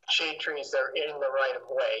be shade trees that are in the right of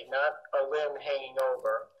way, not a limb hanging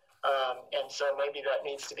over. And so maybe that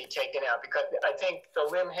needs to be taken out, because I think the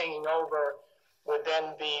limb hanging over would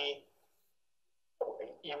then be,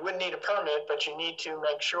 you wouldn't need a permit, but you need to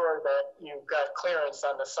make sure that you've got clearance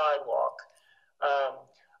on the sidewalk.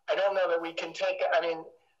 I don't know that we can take, I mean,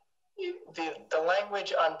 the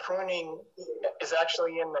language on pruning is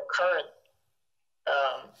actually in the current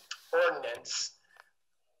ordinance.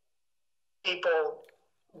 People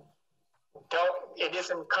it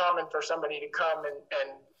isn't common for somebody to come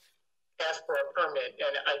and ask for a permit.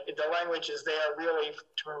 And the language is there really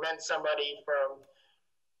to prevent somebody from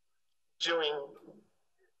doing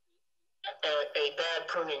a bad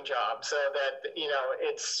pruning job, so that,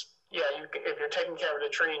 it's, if you're taking care of the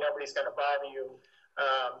tree, nobody's going to bother you.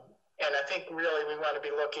 And I think really we want to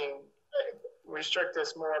be restrict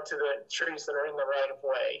this more to the trees that are in the right of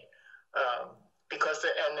way. Because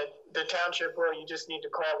the township, where you just need to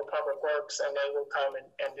call the public works and they will come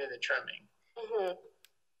and do the trimming. Mm-hmm.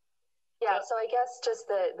 Yeah, so I guess just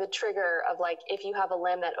the trigger of, like, if you have a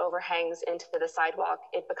limb that overhangs into the sidewalk,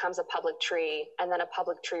 it becomes a public tree, and then a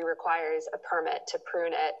public tree requires a permit to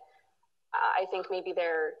prune it. I think maybe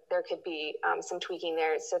there could be some tweaking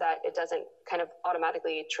there, so that it doesn't kind of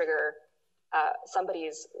automatically trigger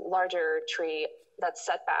somebody's larger tree that's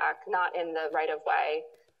set back, not in the right of way,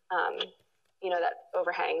 that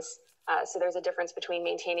overhangs. So there's a difference between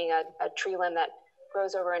maintaining a tree limb that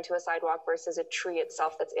grows over into a sidewalk versus a tree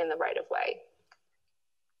itself that's in the right of way.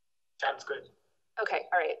 Sounds good. Okay,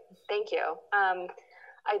 all right, thank you.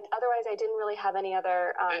 Otherwise, I didn't really have any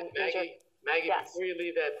other Maggie, yes. Before you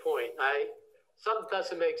leave that point, something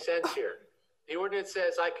doesn't make sense here. The ordinance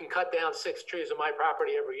says I can cut down 6 trees on my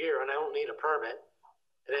property every year and I don't need a permit.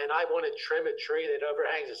 And then I want to trim a tree that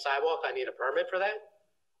overhangs a sidewalk, I need a permit for that?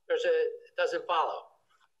 It doesn't follow.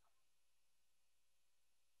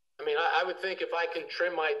 I mean, I would think if I can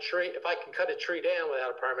trim my tree, if I can cut a tree down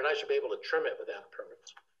without a permit, I should be able to trim it without a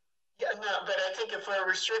permit. Yeah, no, but I think if we're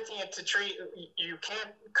restricting it to tree, you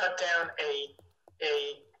can't cut down a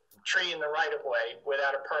tree in the right of way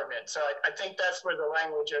without a permit. So I think that's where the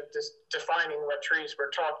language of defining what trees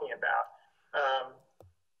we're talking about.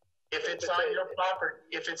 If it's on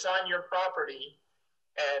your property,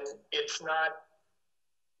 and it's not,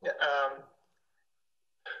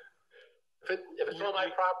 if it's on my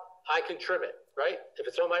property, I can trim it, right? If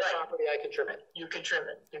it's on my property, I can trim it. You can trim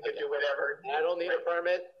it. You can do whatever. And I don't need a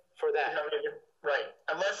permit for that. Right.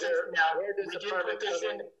 Unless it's, now, we did put this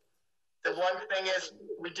in. The one thing is,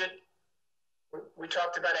 we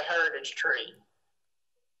talked about a heritage tree,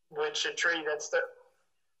 which a tree that's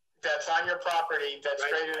on your property that's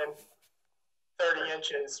greater than 30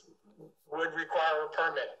 inches would require a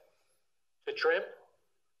permit. To trim?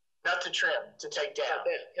 Not to trim, to take down.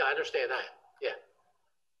 Yeah, I understand that. Yeah.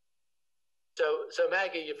 So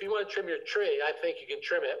Maggie, if you want to trim your tree, I think you can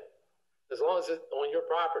trim it as long as it's on your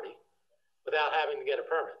property without having to get a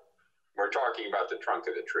permit. We're talking about the trunk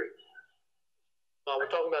of the tree. Well,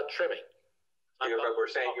 we're talking about trimming. But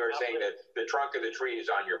you're saying that the trunk of the tree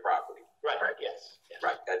is on your property. Right. Yes.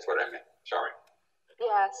 Right. That's what I meant. Sorry.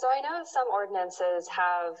 Yeah, Yeah, so I know some ordinances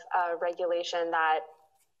have a regulation that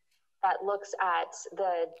looks at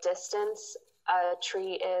the distance a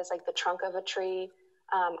tree is, like the trunk of a tree,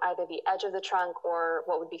 either the edge of the trunk or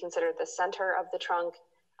what would be considered the center of the trunk,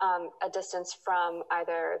 a distance from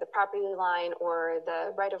either the property line or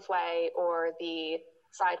the right-of-way or the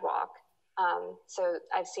sidewalk. So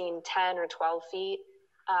I've seen 10 or 12 feet,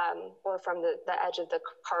 or from the edge of the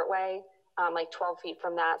cartway, like 12 feet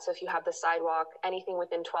from that. So if you have the sidewalk, anything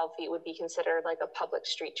within 12 feet would be considered like a public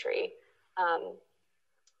street tree.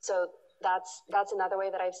 So that's another way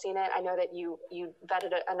that I've seen it. I know that you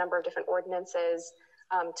vetted a number of different ordinances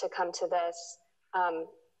to come to this.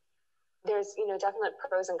 There's, definite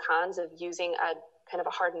pros and cons of using a kind of a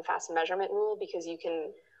hard and fast measurement rule, because you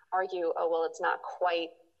can argue, oh, well, it's not quite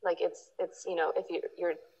like it's if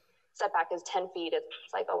your setback is 10 feet,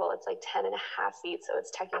 it's like, oh, well, it's like 10 and a half feet. So it's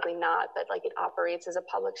technically not, but like it operates as a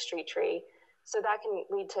public street tree. So that can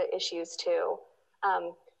lead to issues too.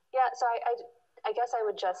 Yeah, so I guess I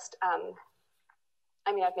would just, I've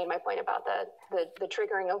made my point about the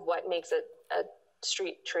triggering of what makes it a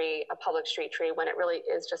street tree, a public street tree, when it really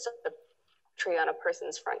is just a tree on a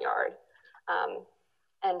person's front yard.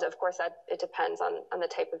 And of course that it depends on the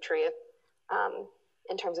type of tree,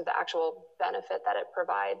 in terms of the actual benefit that it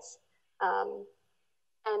provides.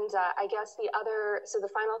 I guess the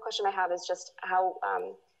final question I have is just how,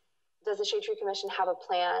 does the Shade Tree Commission have a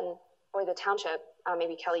plan, or the township,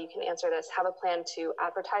 maybe Kelly, you can answer this, have a plan to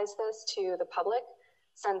advertise this to the public,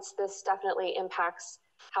 since this definitely impacts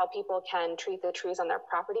how people can treat the trees on their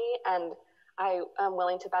property. And I am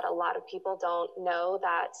willing to bet a lot of people don't know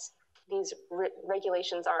that these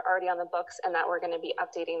regulations are already on the books and that we're going to be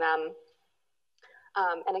updating them.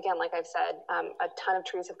 And again, like I've said, a ton of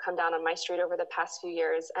trees have come down on my street over the past few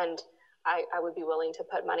years, and I would be willing to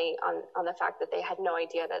put money on the fact that they had no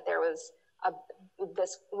idea that there was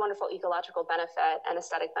this wonderful ecological benefit and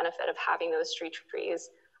aesthetic benefit of having those street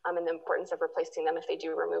trees, and the importance of replacing them if they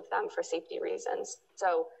do remove them for safety reasons.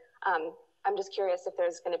 So I'm just curious if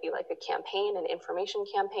there's going to be like a campaign, an information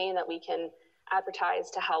campaign that we can advertise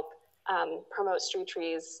to help promote street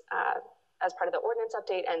trees as part of the ordinance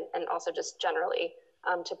update, and also just generally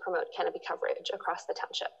to promote canopy coverage across the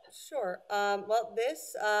township. Sure. Well,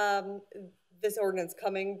 this ordinance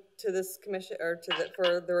coming to this commission, or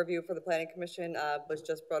for the review for the planning commission, was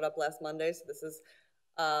just brought up last Monday. So this is,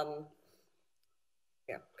 kind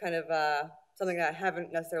of something that I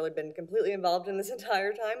haven't necessarily been completely involved in this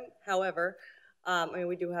entire time. However,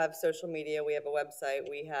 we do have social media, we have a website,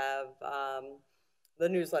 we have the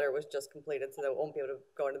newsletter was just completed, so that won't be able to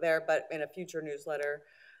go into there. But in a future newsletter,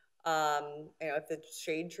 if the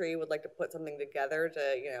Shade Tree would like to put something together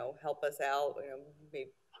to help us out,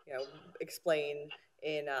 maybe explain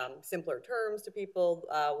in simpler terms to people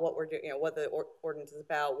what we're doing, what the ordinance is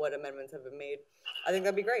about, what amendments have been made, I think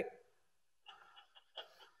that'd be great.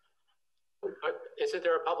 Isn't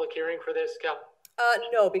there a public hearing for this, Cal?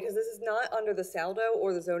 No, because this is not under the Saldo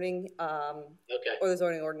or the zoning, okay, or the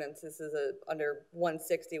zoning ordinance. This is under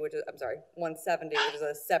 160, 170, which is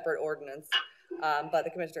a separate ordinance. But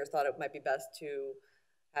the commissioners thought it might be best to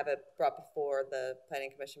have it brought before the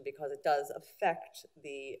planning commission because it does affect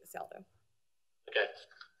the Saldo. Okay.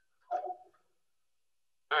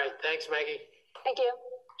 All right. Thanks, Maggie. Thank you.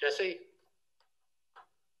 Jesse?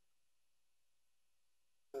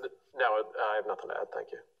 No, I have nothing to add.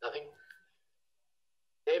 Thank you. Nothing?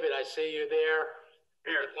 David, I see you there.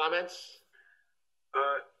 Here. Any comments?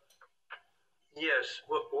 Yes,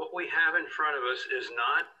 what we have in front of us is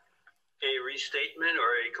not a restatement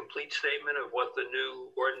or a complete statement of what the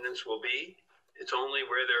new ordinance will be. It's only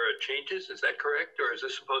where there are changes. Is that correct? Or is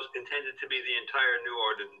this intended to be the entire new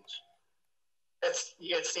ordinance? It's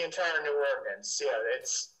the entire new ordinance. Yeah,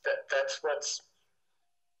 that's what's.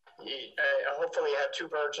 Hopefully, you have two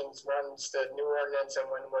versions. One's the new ordinance, and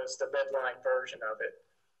one was the red line version of it.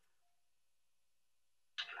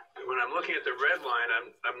 When I'm looking at the red line,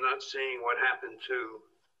 I'm not seeing what happened to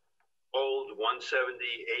old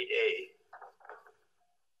 178A,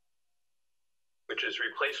 which is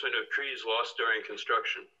replacement of trees lost during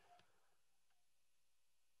construction.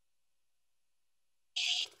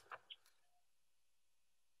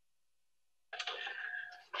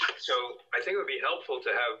 So I think it would be helpful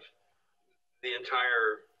to have the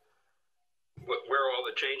entire, where all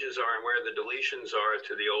the changes are and where the deletions are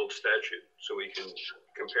to the old statute, so we can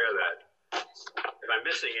compare that. If I'm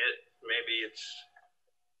missing it, maybe it's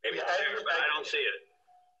there, but I don't see it.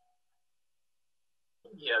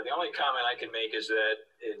 Yeah, the only comment I can make is that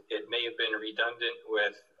it may have been redundant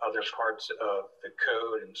with other parts of the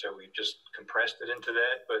code, and so we've just compressed it into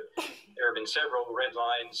that. But there have been several red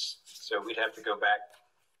lines, so we'd have to go back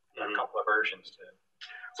a couple of versions to.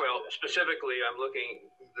 Well, specifically, I'm looking,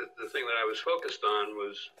 the thing that I was focused on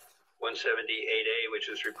was 178A, which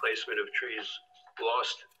is replacement of trees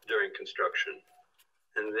lost during construction.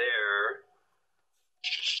 And there,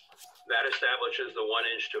 that establishes the 1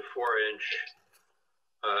 inch to 4 inch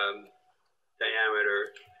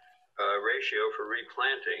diameter ratio for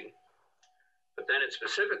replanting. But then it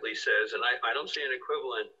specifically says, and I don't see an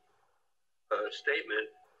equivalent statement,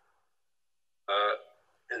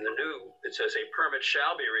 in the new, it says a permit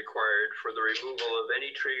shall be required for the removal of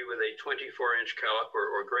any tree with a 24-inch caliper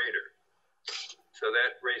or greater. So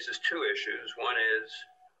that raises two issues. One is,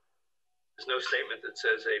 there's no statement that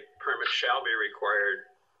says a permit shall be required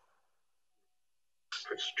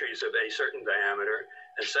for trees of a certain diameter.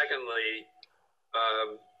 And secondly,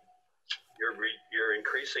 you're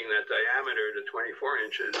increasing that diameter to 24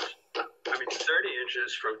 inches, 30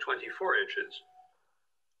 inches from 24 inches.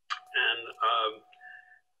 And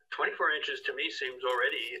 24 inches to me seems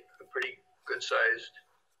already a pretty good sized,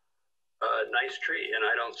 nice tree. And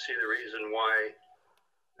I don't see the reason why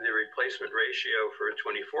the replacement ratio for a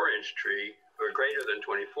 24-inch tree or greater than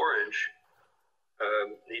 24-inch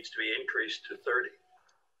needs to be increased to 30.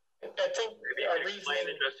 I think maybe you can explain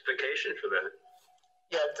the justification for that.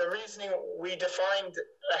 Yeah, the reasoning, we defined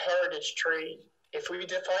a heritage tree. If we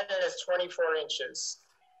define it as 24 inches,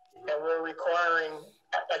 and we're requiring,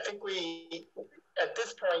 I think at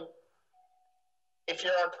this point, if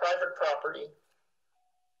you're on private property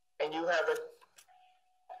and you have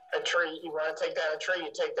a tree, you want to take down a tree,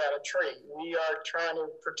 you take down a tree. We are trying to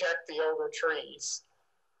protect the older trees.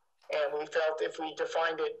 And we felt if we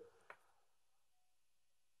defined it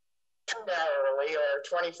too narrowly or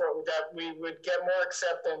 24, that we would get more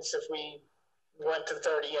acceptance if we went to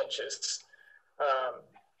 30 inches.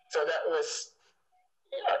 So that was,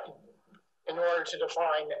 in order to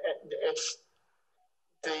define,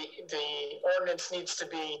 the ordinance needs to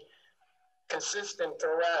be consistent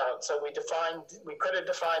throughout. So we could have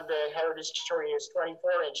defined the heritage tree as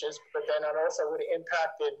 24 inches, but then it also would have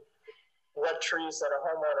impacted what trees that a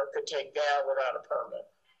homeowner could take down without a permit.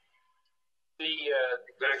 The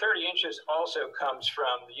 30 inches also comes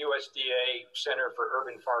from the USDA Center for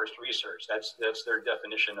Urban Forest Research. That's their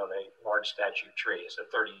definition of a large statute tree. It's a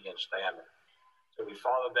 30-inch diameter. So we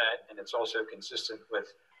follow that, and it's also consistent with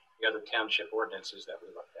the other township ordinances that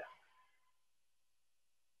we looked at.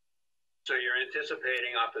 So you're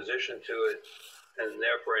anticipating opposition to it, and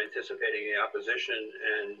therefore anticipating the opposition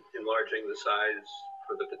and enlarging the size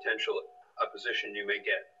for the potential opposition you may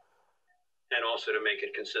get, and also to make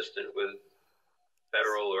it consistent with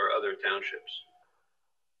federal or other townships.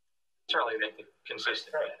 Certainly make it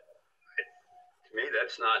consistent. Right. To me,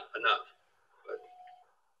 that's not enough, but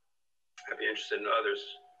I'd be interested in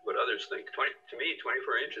what others think. To me,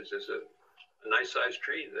 24 inches is a nice sized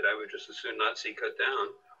tree that I would just as soon not see cut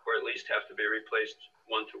down, or at least have to be replaced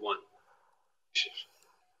 1-to-1.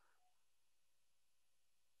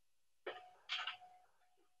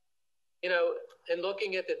 You know, in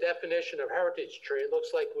looking at the definition of heritage tree, it looks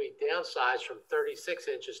like we downsized from 36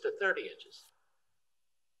 inches to 30 inches.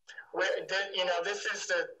 This is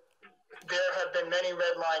there have been many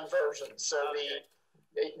red line versions. So okay.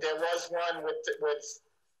 There was one with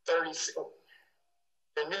 30.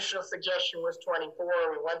 The initial suggestion was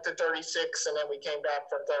 24. We went to 36, and then we came back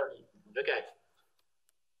for 30. Okay.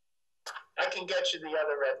 I can get you the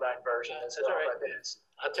other red line version as well. All right.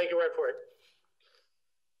 I'll take your word for it.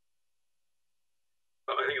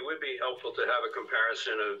 Well, I think it would be helpful to have a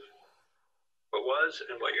comparison of what was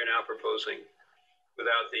and what you're now proposing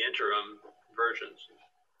without the interim versions.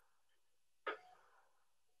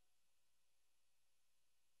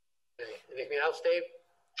 Okay. Anything else, Dave?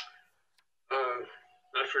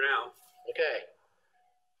 Not for now. Okay.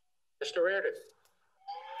 Mr. Reardon.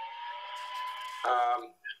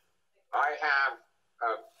 I have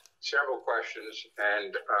several questions,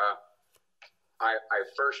 and I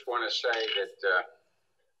first want to say that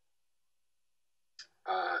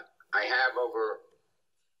I have over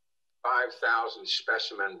 5,000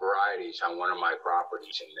 specimen varieties on one of my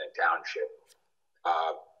properties in the township.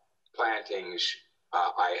 Plantings,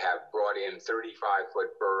 I have brought in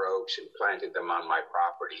 35-foot bur oaks and planted them on my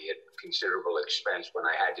property at considerable expense when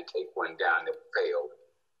I had to take one down that failed.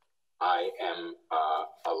 I am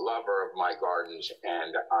a lover of my gardens,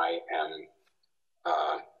 and I am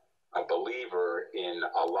a believer in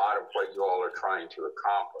a lot of what you all are trying to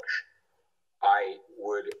accomplish. I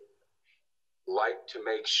would like to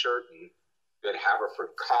make certain that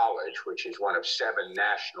Haverford College, which is one of 7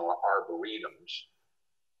 national arboretums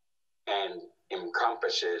and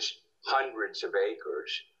encompasses hundreds of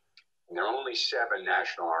acres, And there are only 7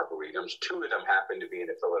 national arboretums. 2 of them happen to be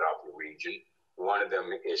in the Philadelphia region. One of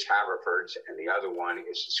them is Haverford's, and the other one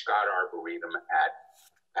is the Scott Arboretum at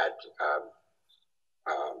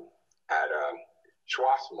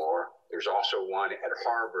Swarthmore. There's also one at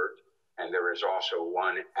Harvard, and there is also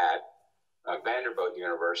one at Vanderbilt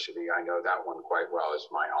University. I know that one quite well as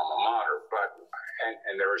my alma mater,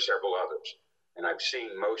 and there are several others, and I've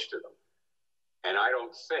seen most of them. And I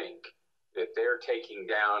don't think that their taking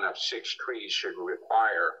down of 6 trees should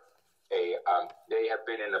require they have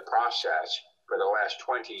been in the process for the last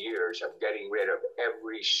 20 years of getting rid of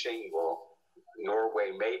every single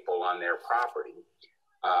Norway maple on their property,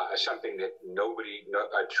 something that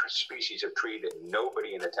a species of tree that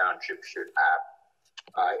nobody in the township should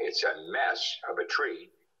have. It's a mess of a tree,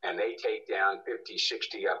 and they take down 50,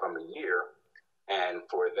 60 of them a year. And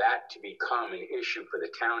for that to become an issue for the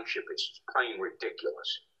township, it's plain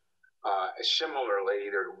ridiculous. Similarly,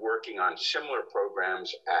 they're working on similar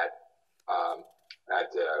programs at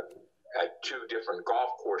 2 different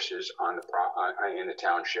golf courses in the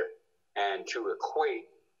township, and to equate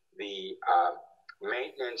the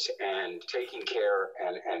maintenance and taking care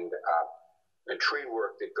and the tree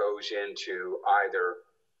work that goes into either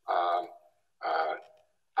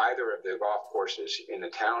of the golf courses in the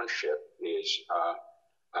township is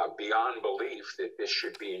beyond belief that this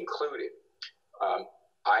should be included.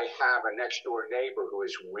 I have a next door neighbor who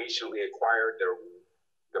has recently acquired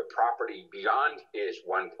the property beyond his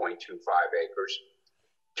 1.25 acres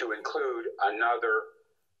to include another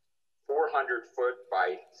 400-foot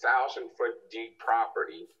by 1,000-foot deep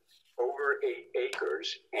property over 8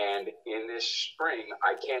 acres. And in this spring,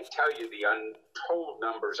 I can't tell you the untold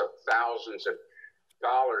numbers of thousands of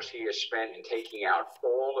dollars he has spent in taking out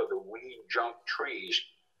all of the weed junk trees.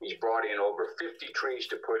 He's brought in over 50 trees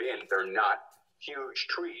to put in. They're not huge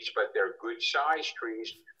trees, but they're good sized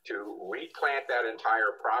trees to replant that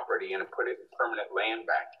entire property and put it in permanent land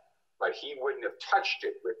bank. But he wouldn't have touched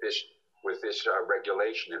it with this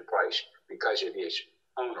regulation in place because it is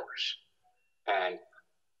onerous. And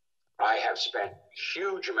I have spent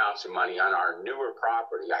huge amounts of money on our newer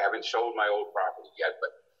property. I haven't sold my old property yet, but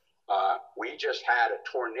we just had a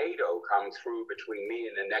tornado come through between me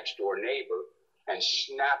and the next door neighbor and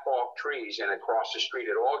snap off trees. And across the street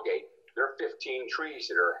at Allgate, there are 15 trees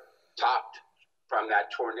that are topped from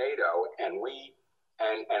that tornado. And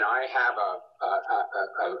I have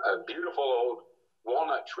a beautiful old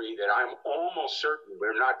walnut tree that I'm almost certain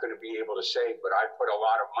we're not going to be able to save, but I put a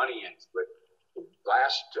lot of money into it.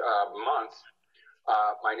 Last month,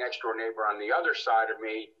 my next door neighbor on the other side of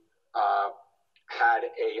me had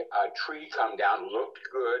a tree come down, looked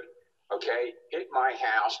good, okay, hit my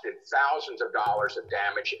house, did thousands of dollars of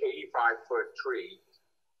damage, 85-foot tree.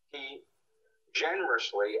 He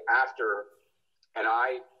generously,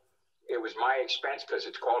 it was my expense because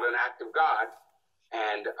it's called an act of God,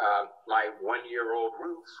 and my 1-year-old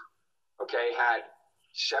roof, okay, had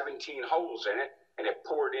 17 holes in it, and it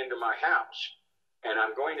poured into my house. And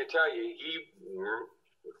I'm going to tell you, he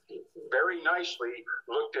very nicely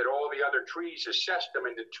looked at all the other trees, assessed them,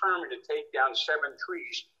 and determined to take down 7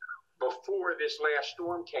 trees before this last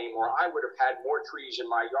storm came, or I would have had more trees in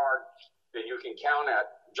my yard than you can count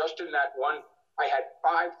at. Just in that one, I had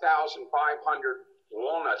 5,500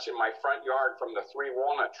 walnuts in my front yard from the 3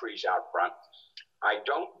 walnut trees out front. I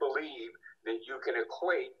don't believe that you can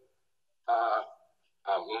equate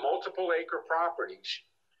multiple acre properties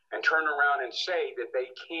and turn around and say that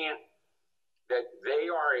that they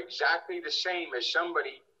are exactly the same as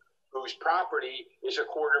somebody whose property is a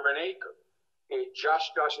quarter of an acre. It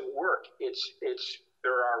just doesn't work.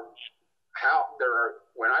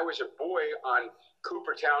 When I was a boy on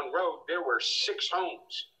Coopertown Road, there were 6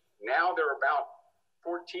 homes. Now there are about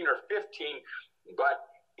 14 or 15, but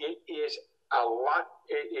it is a lot.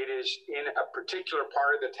 It is in a particular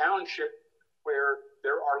part of the township where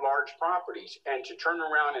there are large properties. And to turn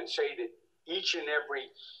around and say that each and every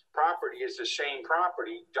property is the same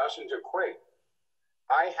property doesn't equate.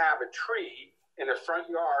 I have a tree in the front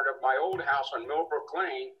yard of my old house on Millbrook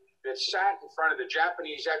Lane that sat in front of the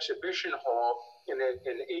Japanese exhibition hall in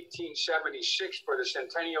 1876 for the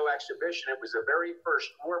Centennial Exhibition. It was the very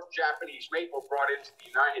first dwarf Japanese maple brought into the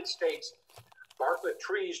United States. Bartlett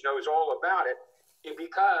Trees knows all about it, and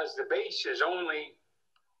because the base is only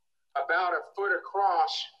about a foot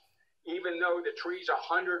across, even though the tree's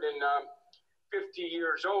 150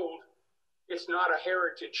 years old, it's not a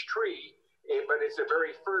heritage tree, but it's the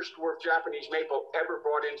very first dwarf Japanese maple ever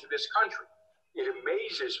brought into this country. It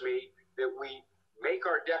amazes me that we make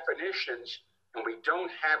our definitions and we don't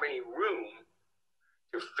have any room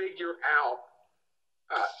to figure out.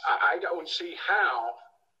 I don't see how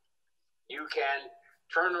you can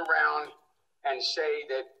turn around and say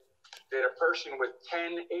that a person with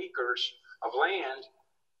 10 acres of land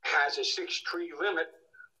has a 6-tree limit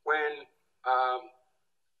when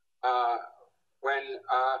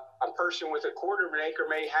a person with a quarter of an acre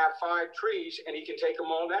may have 5 trees and he can take them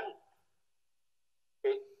all down.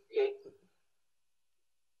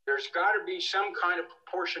 There's got to be some kind of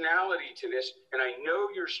proportionality to this, and I know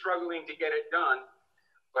you're struggling to get it done,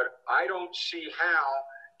 but I don't see how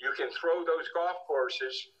you can throw those golf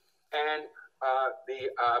courses and the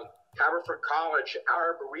Haverford College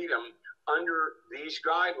Arboretum under these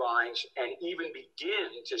guidelines and even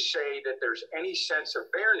begin to say that there's any sense of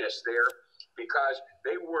fairness there, because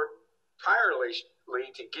they work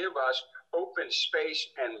tirelessly to give us open space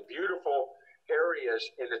and beautiful areas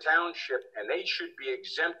in the township, and they should be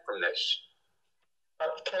exempt from this.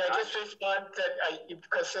 Can I just respond that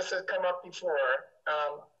because this has come up before,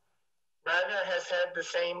 Radnor has had the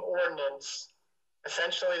same ordinance,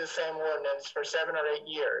 essentially the same ordinance for 7 or 8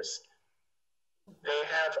 years. They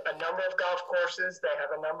have a number of golf courses. They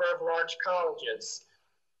have a number of large colleges.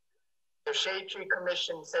 The Shade Tree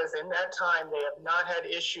Commission says in that time they have not had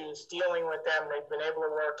issues dealing with them. They've been able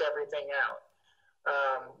to work everything out.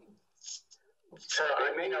 So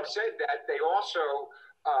they may have said that. They also,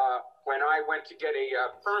 when I went to get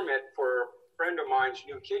a permit for a friend of mine's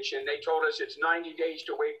new kitchen, they told us it's 90 days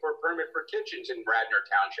to wait for a permit for kitchens in Radnor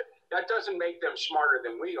Township. That doesn't make them smarter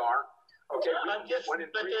than we are. Okay, we can get one in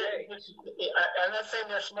 3 days. I'm not saying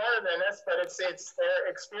they're smarter than us, but it's their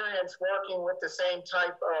experience working with the same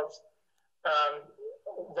type of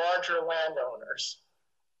larger landowners.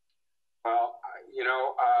 Well,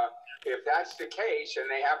 if that's the case and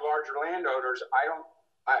they have larger landowners,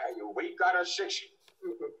 we've got a 6.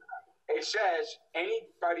 It says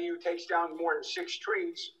anybody who takes down more than 6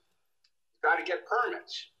 trees got to get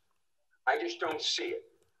permits. I just don't see it.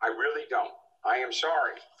 I really don't. I am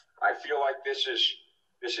sorry. I feel like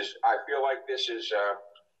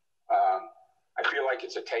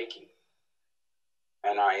it's a taking,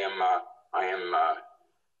 and I am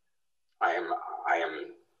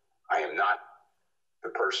not the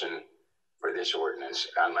person for this ordinance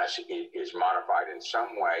unless it is modified in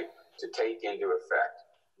some way to take into effect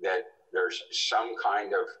that there's some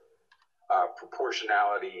kind of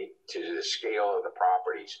proportionality to the scale of the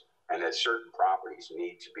properties, and that certain properties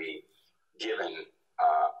need to be given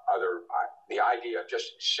the idea of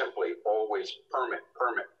just simply always permit.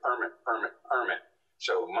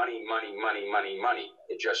 So money.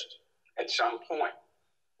 It just, at some point,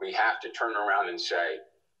 we have to turn around and say,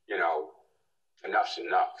 enough's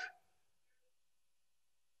enough.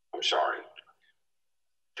 I'm sorry.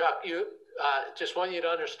 Chuck, just want you to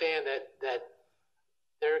understand that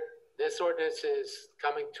this ordinance is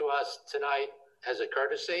coming to us tonight as a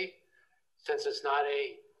courtesy, since it's not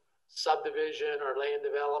a subdivision or land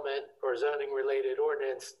development or zoning related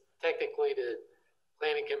ordinance. Technically, the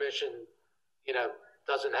Planning Commission,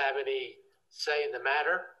 doesn't have any say in the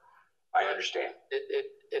matter. I understand.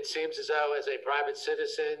 It seems as though as a private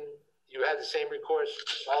citizen, you have the same recourse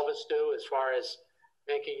all of us do as far as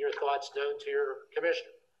making your thoughts known to your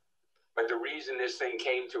commissioner. But the reason this thing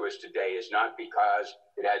came to us today is not because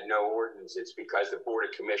it had no ordinance. It's because the Board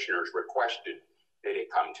of Commissioners requested that it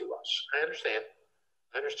come to us. I understand.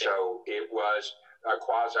 So it was a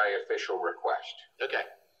quasi-official request. Okay.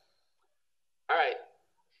 All right.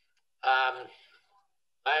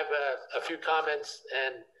 I have a few comments,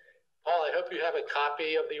 and Paul, I hope you have a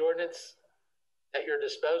copy of the ordinance at your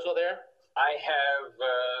disposal there. I have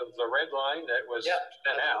the red line that was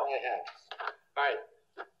sent out. I have. All right.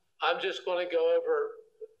 I'm just going to go over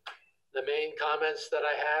the main comments that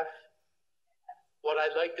I have. What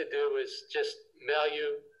I'd like to do is just mail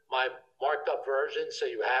you my marked up version so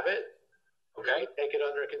you have it. Okay. Take it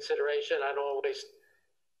under consideration. I don't want to waste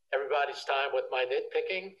everybody's time with my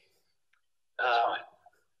nitpicking. That's fine.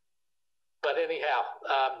 But anyhow,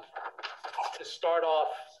 to start off,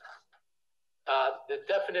 the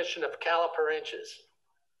definition of caliper inches.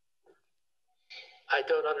 I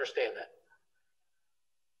don't understand that.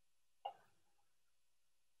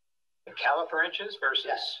 The caliper inches versus?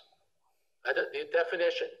 Yes. The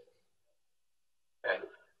definition. Okay.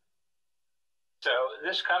 So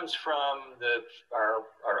this comes from our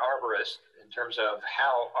arborist in terms of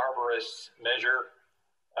how arborists measure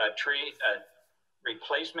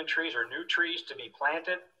replacement trees or new trees to be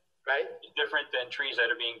planted. Right. Different than trees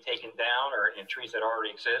that are being taken down or in trees that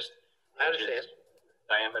already exist. I understand.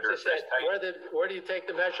 Diameter, said, where do you take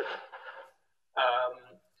the measurement?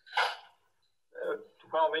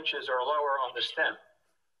 12 inches or lower on the stem.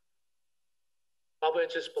 12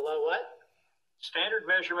 inches below what? Standard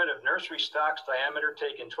measurement of nursery stocks diameter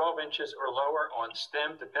taken 12 inches or lower on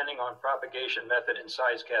stem depending on propagation method and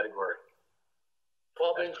size category.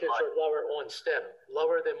 12 inches or lower on stem.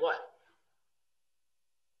 Lower than what?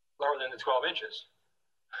 Lower than the 12 inches.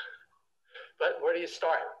 But where do you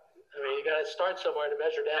start? I mean, you got to start somewhere to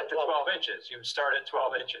measure down. At the 12 inches. You would start at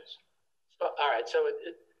 12 inches. So, all right. So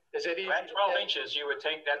is it easy? At 12 inches, you would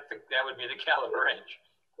take that. That would be the caliber range.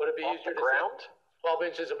 Would it be Off easier the to ground? say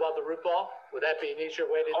 12 inches above the root ball? Would that be an easier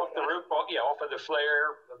way to? Off the root ball, yeah, off of the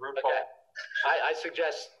flare, the root ball. Okay. I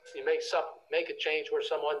suggest you make a change where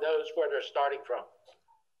someone knows where they're starting from.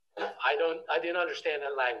 I didn't understand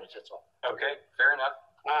that language. That's all. Okay, fair enough.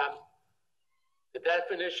 The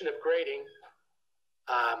definition of grading.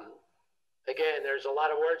 Again, there's a lot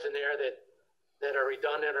of words in there that are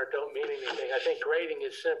redundant or don't mean anything. I think grading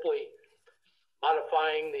is simply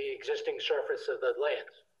modifying the existing surface of the land.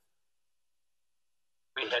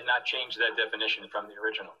 We had not changed that definition from the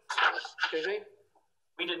original. Excuse me?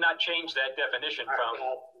 We did not change that definition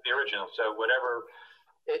from the original. So whatever,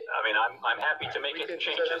 I mean, I'm happy to make it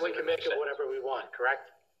changes. So then we can make it whatever we want,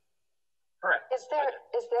 correct? Correct. Is there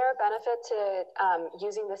a benefit to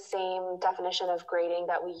using the same definition of grading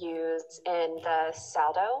that we use in the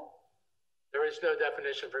Saldo? There is no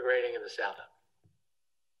definition for grading in the Saldo.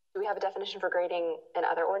 Do we have a definition for grading in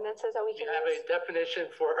other ordinances that we can use? We have use? a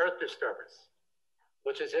definition for earth disturbance,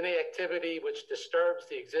 which is any activity which disturbs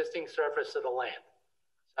the existing surface of the land.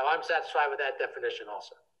 So I'm satisfied with that definition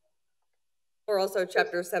also. Or also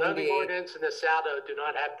chapter 78. Zoning ordinance and the Saldo do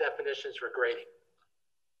not have definitions for grading.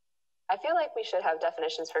 I feel like we should have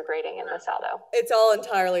definitions for grading in the Saldo. It's all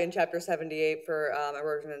entirely in chapter 78 for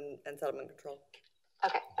erosion and settlement control.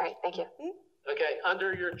 Okay, all right, thank you. Okay,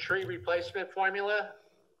 under your tree replacement formula,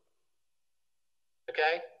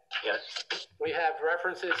 okay? Yes. We have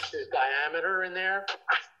references to diameter in there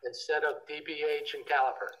instead of DBH and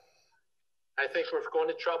caliper. I think we're going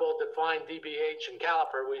to trouble define DBH and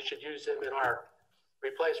caliper. We should use them in our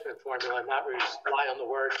replacement formula and not rely on the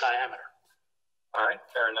word diameter. All right,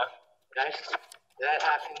 fair enough. Okay, that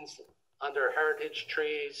happens under heritage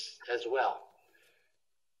trees as well.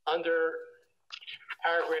 Under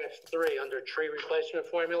paragraph 3, under tree replacement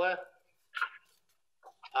formula,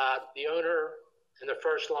 the owner, in the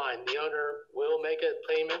first line, the owner will make a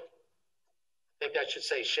payment. I think that should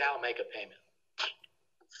say shall make a payment.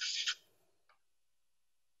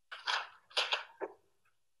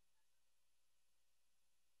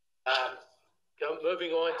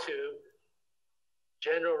 Moving on to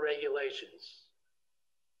general regulations,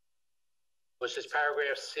 which is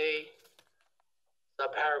paragraph C,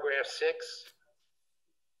 subparagraph 6.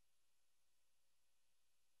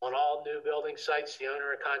 On all new building sites, the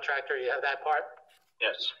owner or contractor, you have that part?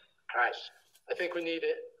 Yes. All right. I think we need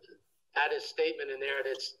to add a statement in there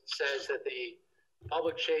that says that the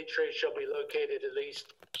public shade tree shall be located at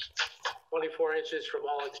least 24 inches from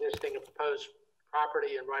all existing and proposed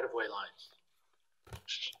property and right-of-way lines.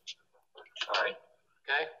 All right.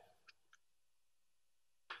 Okay.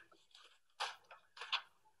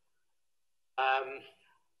 Um,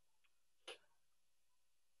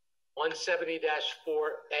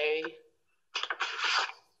 170-4A,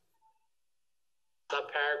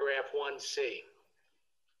 subparagraph 1C,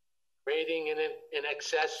 grading in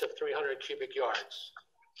excess of 300 cubic yards.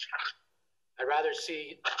 I'd rather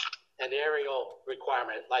see an aerial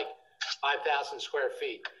requirement like 5,000 square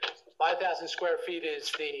feet. 5,000 square feet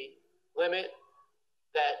is the limit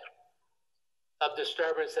of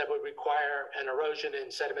disturbance that would require an erosion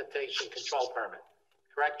and sedimentation control permit.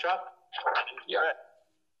 Correct, Chuck? Yeah.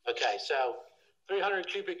 Okay, so 300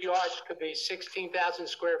 cubic yards could be 16,000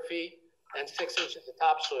 square feet and 6 inches of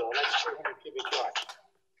topsoil, and that's 300 cubic yards.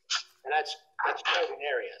 And that's quite an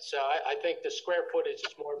area. So I think the square footage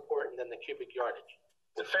is more important than the cubic yardage.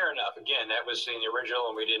 Fair enough. Again, that was in the original,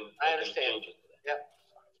 and we didn't. I understand. Change it. Yep.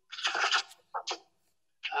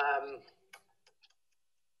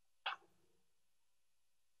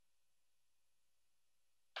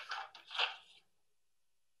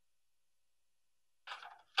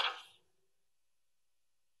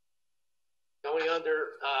 Going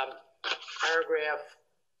under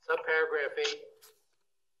subparagraph 8,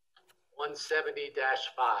 170-5.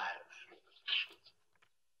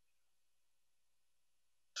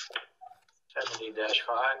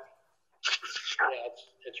 70-5. Yeah,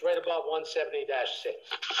 it's right above 170-6.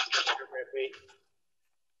 Paragraph 8.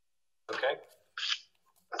 Okay.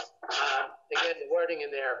 Again, the wording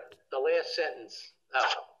in there, the last sentence. Are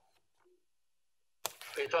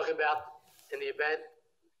you talking about in the event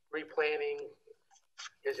replanting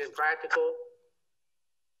is impractical?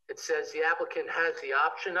 It says the applicant has the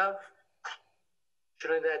option of.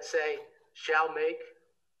 Shouldn't that say shall make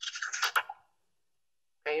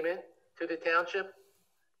payment to the township?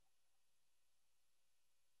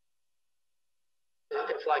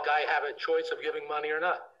 It's like I have a choice of giving money or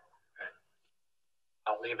not.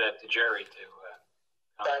 I'll leave that to Jerry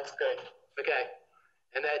to. Sounds good. Okay,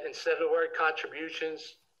 and that instead of the word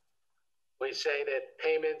contributions, we say that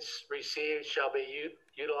payments received shall be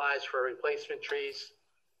utilized for replacement trees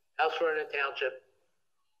elsewhere in the township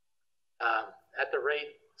at the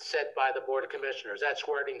rate set by the Board of Commissioners. That's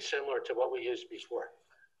wording similar to what we used before.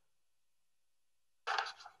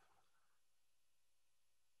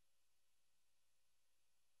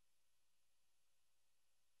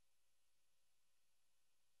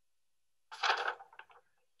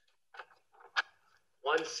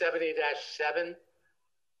 (170-7),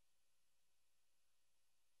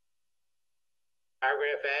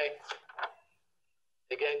 paragraph A.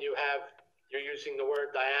 Again, you're using the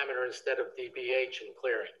word diameter instead of DBH in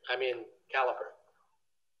clearing. I mean caliper.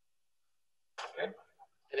 Okay.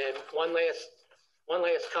 And then one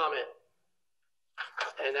last comment,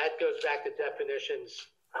 and that goes back to definitions.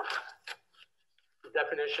 The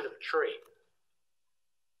definition of tree.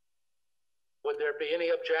 Would there be any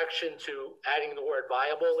objection to adding the word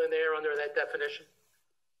viable in there under that definition?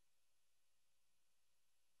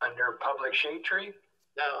 Under public shade tree?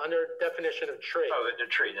 No, under definition of tree. Oh, the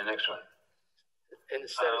tree, the next one.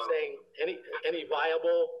 Instead of saying any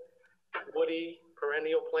viable woody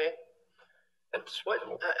perennial plant. That's What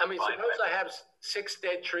I mean, suppose I have 6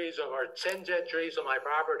 dead trees or 10 dead trees on my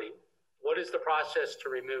property. What is the process to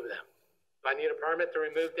remove them? Do I need a permit to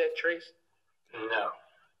remove dead trees? No.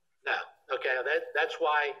 No. Okay, that's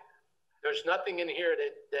why there's nothing in here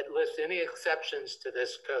that lists any exceptions to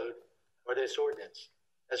this code or this ordinance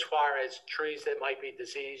as far as trees that might be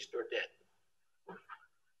diseased or dead.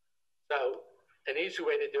 So an easy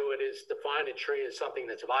way to do it is define a tree as something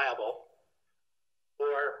that's viable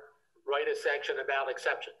or write a section about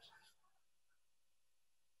exceptions.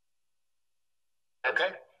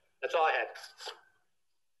 Okay. That's all I had.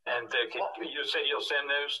 And you said you'll send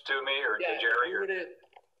those to me or to Jerry? Or?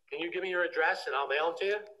 Can you give me your address and I'll mail them to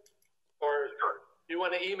you? Or you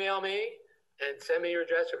want to email me and send me your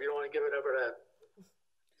address if you don't want to give it over to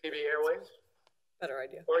TV Airways? Better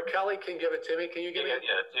idea. Or Kelly can give it to me. Can you give me?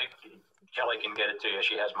 Yeah, Kelly can get it to you.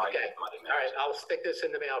 She has my Okay. money. All right, I'll stick this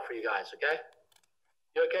in the mail for you guys, okay?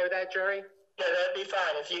 You okay with that, Jerry? Yeah, that'd be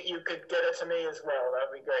fine. If you could get it to me as well,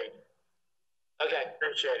 that'd be great. Okay.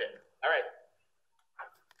 Appreciate it. All right.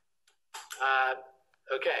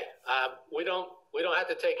 Okay. We don't have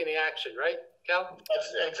to take any action, right, Cal?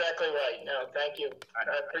 That's exactly right. No, thank you.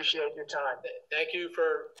 I appreciate your time. Thank you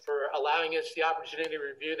for allowing us the opportunity to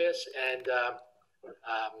review this. And,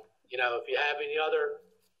 you know, if you have any other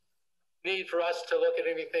need for us to look at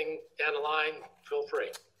anything down the line, feel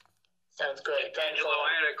free. Sounds great. Angelo,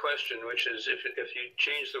 I had a question, which is if you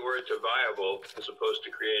change the word to viable as opposed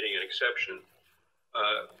to creating an exception,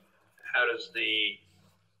 how does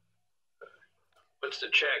what's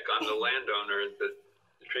the check on the landowner that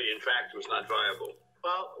the tree in fact was not viable?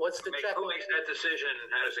 Well, what's the check? Who makes that decision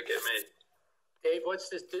and how does it get made? Dave, what's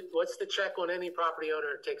the check on any property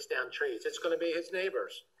owner that takes down trees? It's going to be his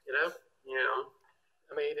neighbors, you know? Yeah.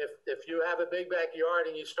 I mean, if you have a big backyard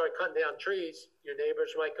and you start cutting down trees, your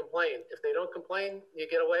neighbors might complain. If they don't complain, you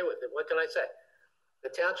get away with it. What can I say?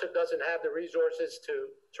 The township doesn't have the resources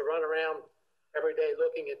to run around every day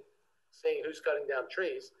looking at seeing who's cutting down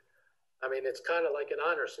trees. I mean, it's kind of like an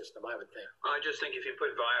honor system, I would think. I just think if you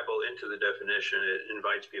put viable into the definition, it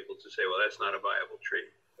invites people to say, well, that's not a viable tree.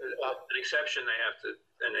 Well, an exception,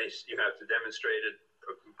 you have to demonstrate it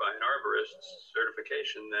by an arborist's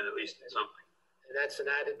certification, then at least it's something. And that's an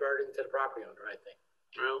added burden to the property owner, I think.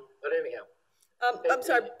 Well, But anyhow. I'm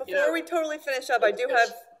sorry, before we totally finish up, I do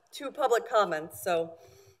have 2 public comments, so.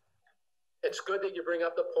 It's good that you bring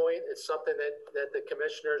up the point. It's something that the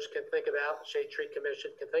commissioners can think about, Shade Tree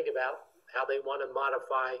Commission can think about, how they want to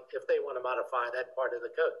modify, if they want to modify that part of the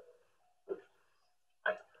code.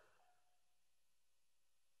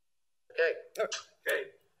 Okay.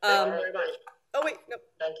 okay. Thank you very much. Oh, wait, no.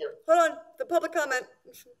 Thank you. Hold on, the public comment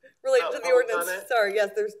related to the public ordinance. comment? Sorry,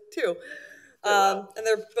 yes, there's 2. And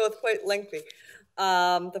they're both quite lengthy.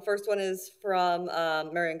 The first one is from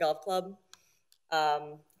Marion Golf Club,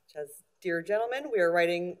 which says, "Dear gentlemen, we are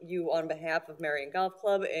writing you on behalf of Marion Golf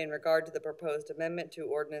Club in regard to the proposed amendment to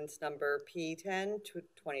ordinance number P10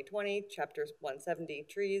 2020, chapter 170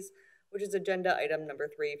 trees, which is agenda item number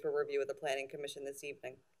 3 for review of the Planning Commission this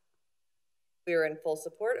evening. We are in full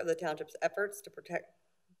support of the township's efforts to protect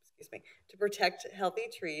healthy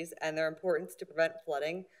trees and their importance to prevent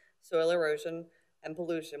flooding, soil erosion, and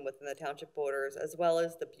pollution within the township borders, as well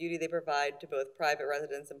as the beauty they provide to both private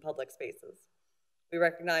residents and public spaces. We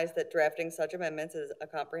recognize that drafting such amendments is a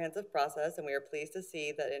comprehensive process, and we are pleased to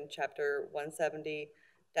see that in Chapter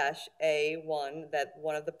 170-A1 that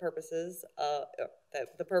one of the purposes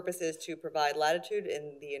that the purpose is to provide latitude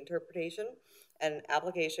in the interpretation and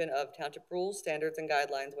application of township rules, standards, and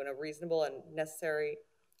guidelines when reasonable and necessary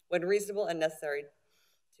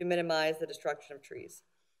to minimize the destruction of trees.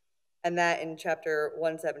 And that in Chapter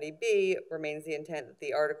 170B remains the intent that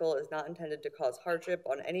the article is not intended to cause hardship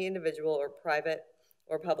on any individual or private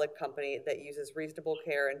or public company that uses reasonable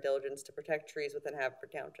care and diligence to protect trees within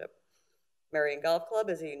Haverford Township. Marion Golf Club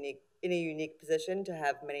is in a unique position to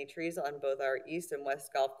have many trees on both our east and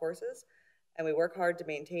west golf courses, and we work hard to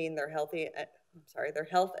maintain their health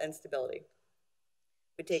and stability.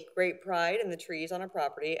 We take great pride in the trees on our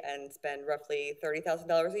property and spend roughly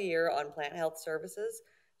 $30,000 a year on plant health services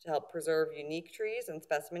to help preserve unique trees and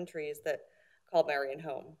specimen trees that call Marion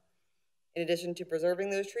home. In addition to preserving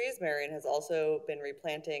those trees, Marion has also been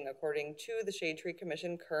replanting according to the Shade Tree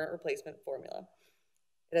Commission current replacement formula.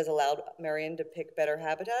 It has allowed Marion to pick better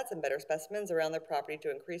habitats and better specimens around their property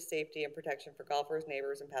to increase safety and protection for golfers,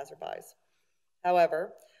 neighbors, and passerbys.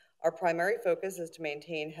 However, our primary focus is to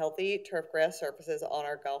maintain healthy turf grass surfaces on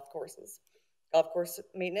our golf courses. Golf course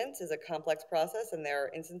maintenance is a complex process, and there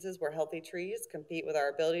are instances where healthy trees compete with our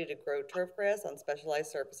ability to grow turf grass on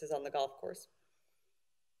specialized surfaces on the golf course.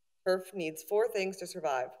 Turf needs 4 things to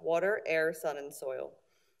survive: water, air, sun, and soil.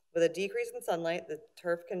 With a decrease in sunlight, the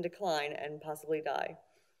turf can decline and possibly die.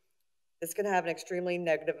 This can have an extremely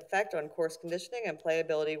negative effect on course conditioning and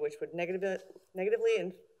playability, which would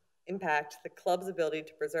negatively impact the club's ability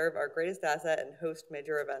to preserve our greatest asset and host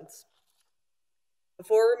major events.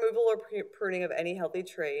 Before removal or pruning of any healthy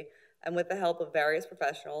tree, and with the help of various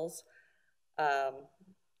professionals,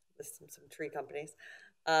 some tree companies,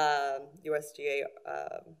 USGA,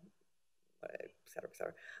 et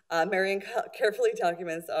cetera, Marion carefully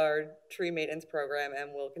documents our tree maintenance program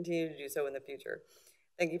and will continue to do so in the future.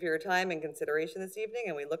 Thank you for your time and consideration this evening,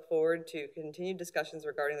 and we look forward to continued discussions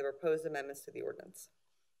regarding the proposed amendments to the ordinance.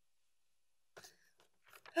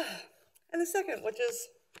 And the second, which is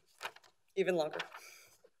even longer.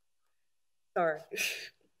 Sorry.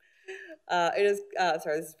 This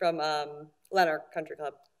is from Lanark Country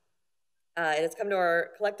Club. It has come to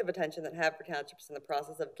our collective attention that Haverford Township is in the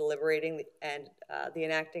process of deliberating the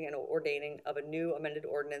enacting and ordaining of a new amended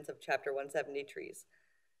ordinance of Chapter 170 trees.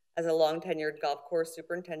 As a long-tenured golf course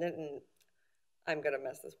superintendent, and I'm going to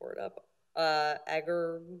mess this word up,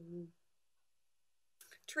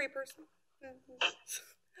 tree person?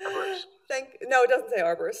 No, it doesn't say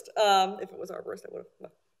arborist. If it was arborist, I would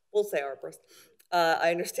have, we'll say arborist.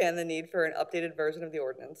 I understand the need for an updated version of the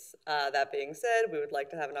ordinance. That being said, we would like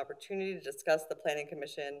to have an opportunity to discuss with the Planning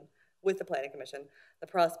Commission, the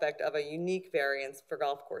prospect of a unique variance for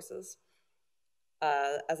golf courses.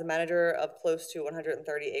 As a manager of close to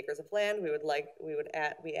 130 acres of land, we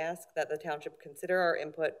ask that the township consider our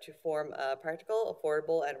input to form a practical,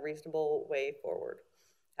 affordable, and reasonable way forward.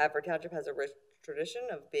 Haverford Township has a rich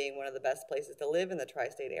tradition of being one of the best places to live in the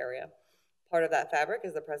tri-state area. Part of that fabric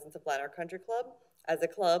is the presence of Lanark Country Club. As a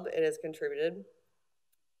club, it has contributed,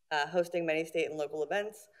 hosting many state and local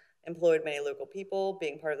events, employed many local people,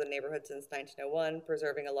 being part of the neighborhood since 1901,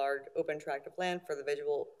 preserving a large open tract of land for the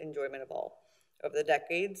visual enjoyment of all. Over the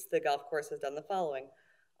decades, the golf course has done the following: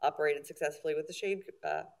 operated successfully with the Shade,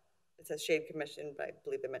 it says Shade Commission, but I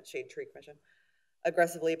believe they meant Shade Tree Commission,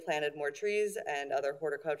 aggressively planted more trees and other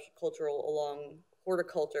horticulture along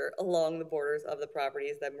the borders of the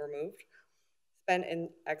properties that were moved, spent in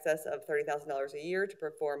excess of $30,000 a year to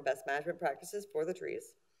perform best management practices for the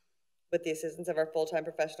trees. With the assistance of our full-time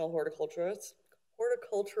professional horticulturalist,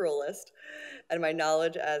 and my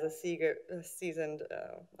knowledge as a seasoned,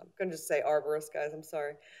 I'm going to just say arborist, guys, I'm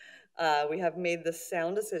sorry, we have made the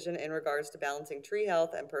sound decision in regards to balancing tree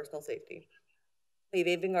health and personal safety. We've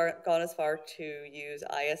even gone as far to use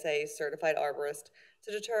ISA certified arborist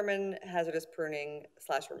to determine hazardous pruning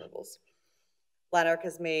 / removals. Lanark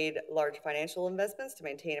has made large financial investments to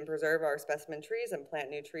maintain and preserve our specimen trees and plant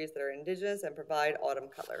new trees that are indigenous and provide autumn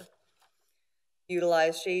color.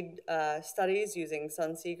 Utilize shade studies using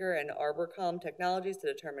Sunseeker and ArborCom technologies to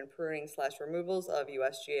determine pruning / removals of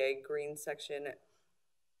USGA green section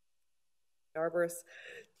arborists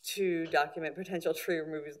to document potential tree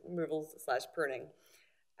removals / pruning.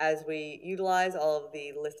 As we utilize all of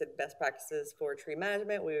the listed best practices for tree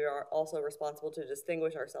management, we are also responsible to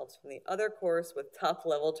distinguish ourselves from the other course with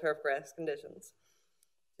top-level turf grass conditions.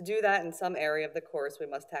 To do that in some area of the course, we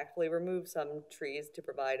must tactfully remove some trees to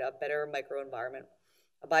provide a better microenvironment.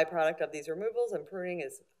 A byproduct of these removals and pruning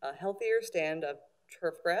is a healthier stand of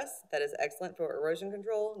turf grass that is excellent for erosion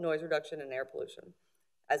control, noise reduction, and air pollution.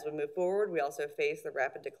 As we move forward, we also face the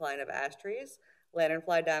rapid decline of ash trees,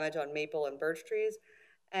 lanternfly damage on maple and birch trees,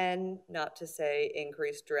 and not to say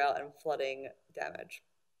increased drought and flooding damage.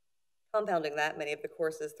 Compounding that, many of the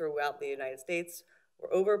courses throughout the United States were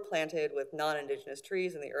overplanted with non-indigenous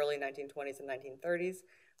trees in the early 1920s and 1930s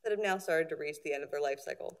that have now started to reach the end of their life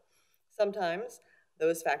cycle. Sometimes,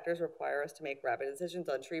 those factors require us to make rapid decisions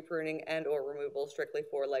on tree pruning and or removal strictly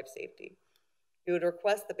for life safety. We would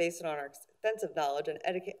request that based on our extensive knowledge and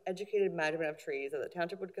educated management of trees, that the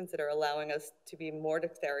township would consider allowing us to be more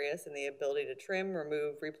dexterous in the ability to trim,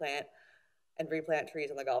 remove, replant trees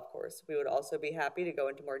on the golf course. We would also be happy to go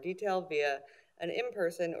into more detail via an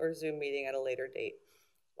in-person or Zoom meeting at a later date.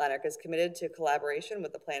 Lanark is committed to collaboration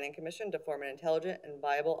with the Planning Commission to form an intelligent and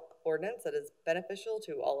viable ordinance that is beneficial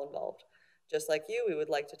to all involved. Just like you, we would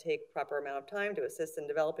like to take proper amount of time to assist in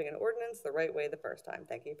developing an ordinance the right way the first time.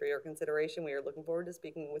 Thank you for your consideration. We are looking forward to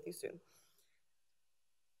speaking with you soon.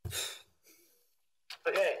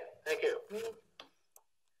 Okay, thank you.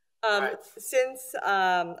 Since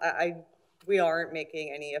we aren't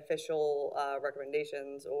making any official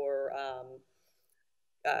recommendations or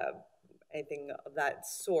anything of that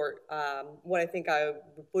sort, what I think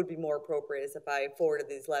would be more appropriate is if I forwarded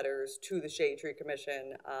these letters to the Shade Tree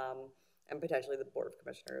Commission and potentially the Board of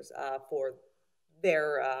Commissioners for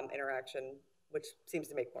their interaction, which seems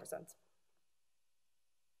to make more sense.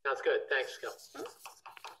 Sounds good. Thanks, Gil.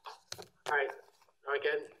 All right.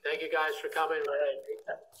 Again, thank you guys for coming. All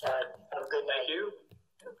right. Have a good night. Thank you.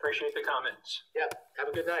 Appreciate the comments. Yep. Have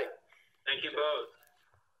a good night. Thank you both.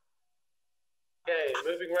 Okay,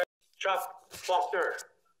 moving right. Chuck Faulkner,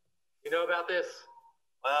 you know about this?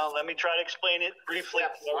 Well, let me try to explain it briefly.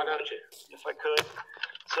 Yes, why don't you? If I could.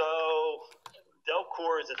 So,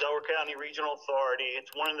 Delcor is the Delaware County Regional Authority.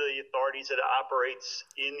 It's one of the authorities that operates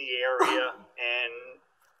in the area and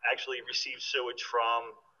actually receives sewage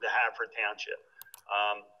from the Haverford Township.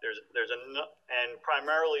 And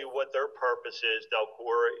primarily what their purpose is,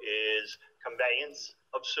 Delcor, is conveyance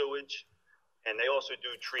of sewage, and they also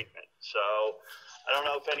do treatment. So I don't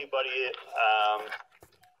know if anybody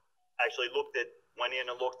actually went in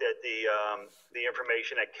and looked at the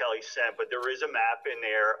information that Kelly sent, but there is a map in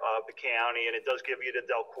there of the county, and it does give you the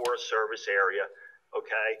Delcor service area,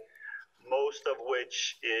 okay? Most of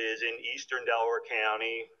which is in eastern Delaware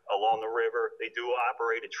County along the river. They do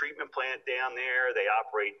operate a treatment plant down there. They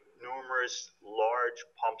operate numerous large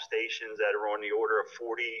pump stations that are on the order of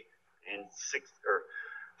 40 and 60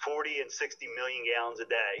 million gallons a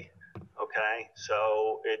day. Okay,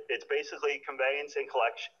 so it's basically conveyance and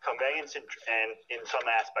collection, and in some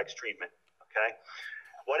aspects treatment. Okay,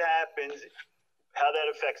 what happens? How that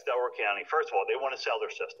affects Delaware County? First of all, they want to sell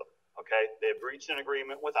their system. Okay, they've reached an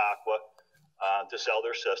agreement with Aqua to sell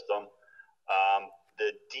their system.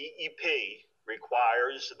 The DEP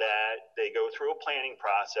requires that they go through a planning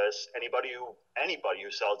process. Anybody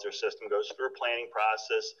who sells their system goes through a planning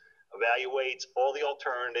process, evaluates all the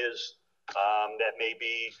alternatives that may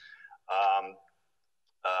be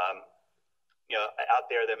out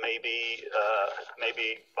there that may be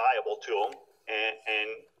viable to them, and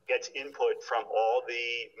gets input from all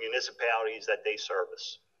the municipalities that they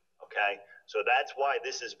service. Okay, so that's why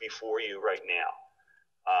this is before you right now.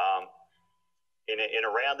 In a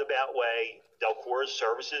roundabout way, Delcor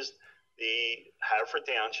services the Haverford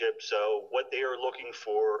Township. So what they are looking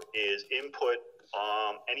for is input,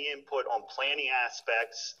 any input on planning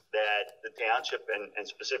aspects that the township and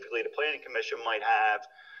specifically the Planning Commission might have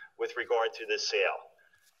with regard to this sale.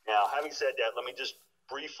 Now, having said that, let me just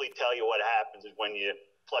briefly tell you what happens when you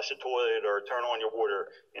flush a toilet or turn on your water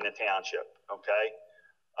in a township, okay?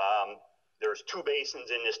 There's two basins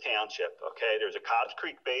in this township, okay? There's a Cobbs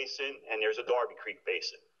Creek Basin and there's a Darby Creek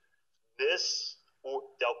Basin. This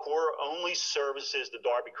Delcor only services the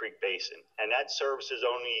Darby Creek Basin, and that services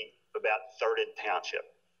only about a third of the township,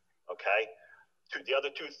 okay? The other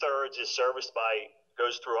 2/3 is serviced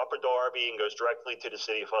goes through Upper Darby and goes directly to the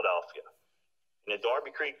city of Philadelphia. In the Darby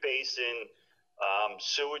Creek Basin,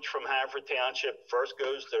 sewage from Haverford Township first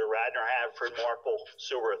goes to the Radnor-Haverford-Marple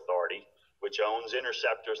Sewer Authority, which owns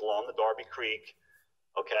interceptors along the Darby Creek,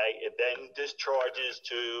 okay? It then discharges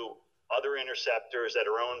to other interceptors that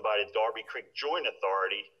are owned by the Darby Creek Joint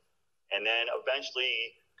Authority, and then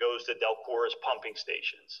eventually goes to Delcor's pumping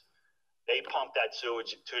stations. They pump that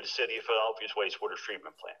sewage to the city of Philadelphia's wastewater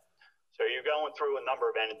treatment plant. So you're going through a number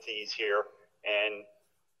of entities here, and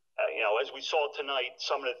as we saw tonight,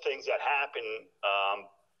 some of the things that happen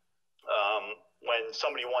when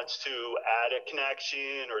somebody wants to add a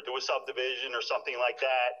connection or do a subdivision or something like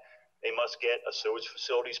that, they must get a sewage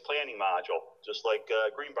facilities planning module, just like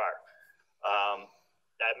Greenbrier.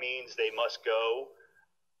 That means they must go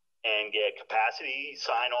and get capacity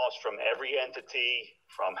sign-offs from every entity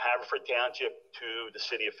from Haverford Township to the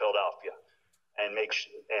city of Philadelphia, and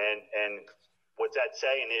and what that's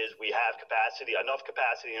saying is we have enough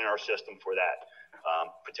capacity in our system for that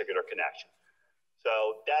particular connection.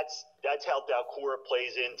 So that's how Delcora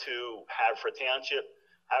plays into Haverford Township.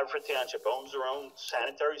 Haverford Township owns their own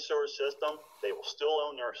sanitary sewer system. They will still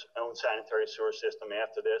own their own sanitary sewer system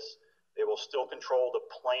after this. They will still control the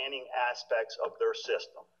planning aspects of their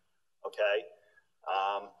system. Okay.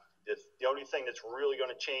 The only thing that's really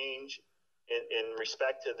going to change in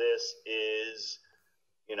respect to this is,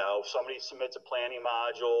 somebody submits a planning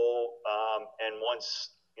module, and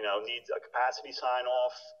once, needs a capacity sign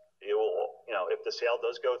off, it will, if the sale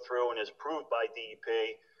does go through and is approved by DEP,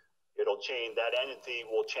 it'll change, that entity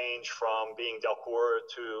will change from being Delcora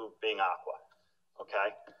to being Aqua.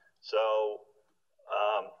 Okay. So,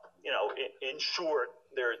 in short,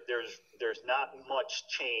 there's not much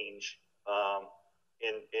change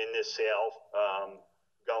in this sale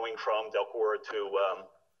going from Delcora to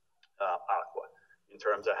Aqua in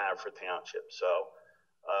terms of Haverford Township. So,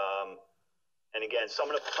 and again, some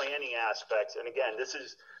of the planning aspects, and again, this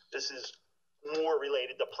is more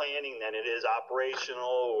related to planning than it is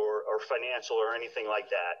operational or financial or anything like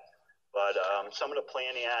that. But some of the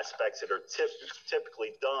planning aspects that are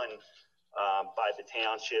typically done by the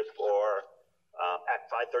township or Act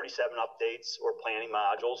 537 updates or planning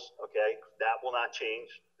modules, okay, that will not change.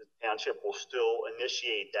 The township will still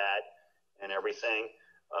initiate that and everything.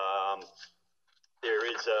 There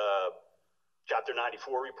is Chapter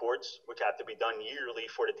 94 reports, which have to be done yearly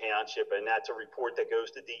for the township, and that's a report that goes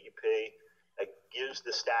to DEP that gives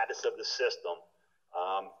the status of the system,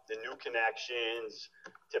 the new connections,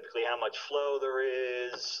 typically how much flow there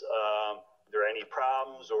is, there any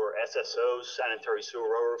problems or SSOs, sanitary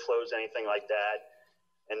sewer overflows, anything like that.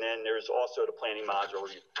 And then there's also the planning module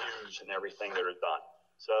reviews and everything that are done.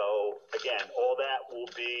 So again, all that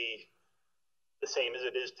will be the same as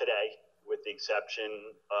it is today, with the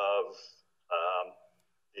exception of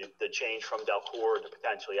the change from Delcora to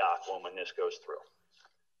potentially Aqua when this goes through.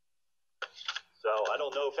 So I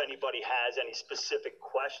don't know if anybody has any specific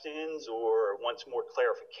questions or wants more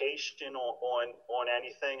clarification on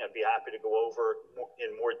anything. I'd be happy to go over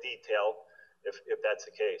in more detail if that's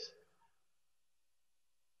the case.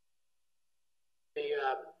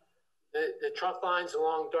 The truck lines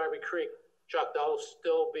along Darby Creek, Chuck, they'll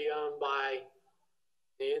still be owned by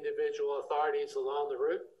the individual authorities along the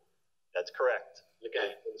route? That's correct.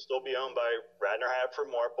 Okay. It'll still be owned by Radnor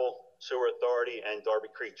Haverford Marple Sewer Authority and Darby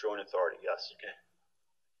Creek Joint Authority, yes. Okay.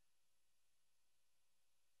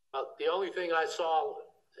 Well, the only thing I saw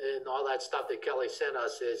in all that stuff that Kelly sent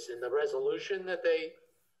us is in the resolution that they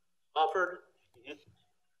offered,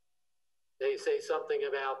 they say something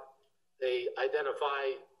about they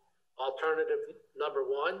identify alternative number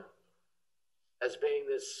 1 as being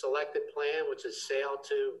this selected plan, which is sale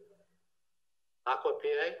to Aqua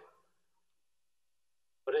PA.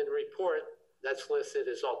 But in the report, that's listed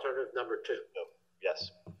as alternative number 2.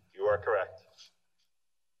 Yes, you are correct.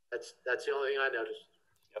 That's the only thing I noticed.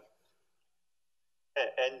 Yep.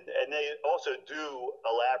 And they also do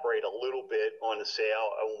elaborate a little bit on the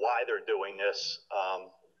sale and why they're doing this.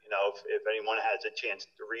 If anyone has a chance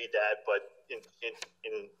to read that, but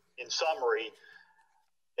in summary,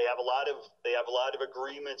 they have a lot of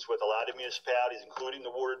agreements with a lot of municipalities, including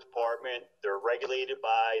the water department. They're regulated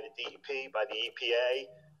by the DEP, by the EPA.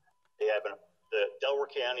 Delaware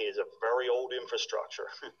County is a very old infrastructure.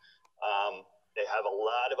 They have a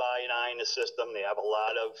lot of I&I in the system. They have a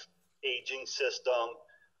lot of aging system,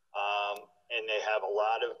 and they have a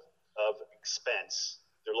lot of expense.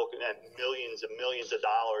 They're looking at millions and millions of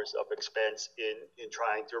dollars of expense in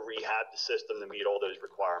trying to rehab the system to meet all those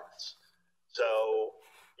requirements. So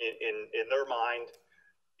in their mind,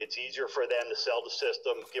 it's easier for them to sell the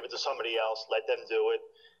system, give it to somebody else, let them do it.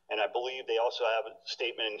 And I believe they also have a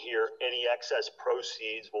statement in here, any excess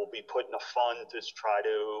proceeds will be put in a fund to try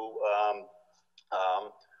to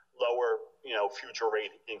lower, future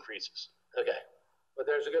rate increases. Okay. But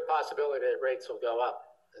there's a good possibility that rates will go up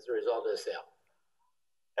as a result of the sale.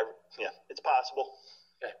 Yeah, it's possible.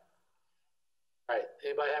 Okay. All right.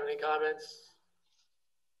 Anybody have any comments?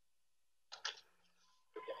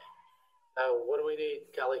 Okay. What do we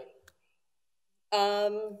need, Kelly?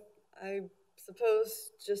 I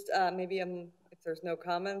suppose just maybe if there's no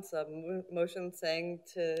comments, a motion saying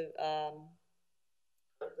to.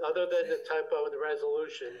 Other than the typo in the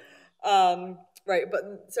resolution. Right,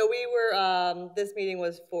 but, so we were, this meeting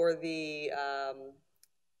was for the,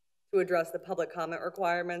 to address the public comment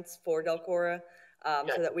requirements for Delcora,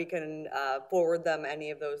 Okay. so that we can, forward them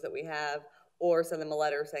any of those that we have, or send them a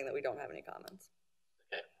letter saying that we don't have any comments.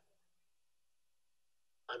 Okay.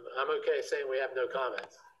 I'm okay saying we have no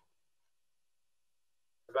comments.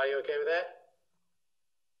 Everybody okay with that?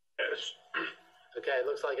 Yes. Okay, it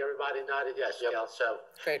looks like everybody nodded yes. Yeah, so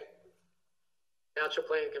Great. Township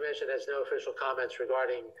Planning Commission has no official comments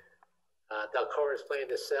regarding Delcora's plan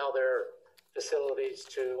to sell their facilities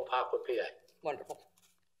to Aqua PA. Wonderful.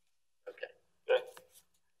 Okay, Okay.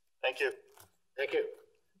 Thank you. thank you.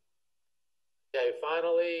 Okay,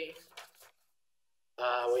 finally,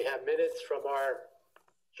 we have minutes from our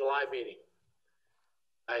July meeting.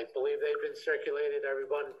 I believe they've been circulated.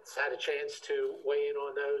 Everyone's had a chance to weigh in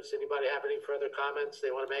on those. Anybody have any further comments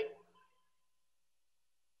they want to make?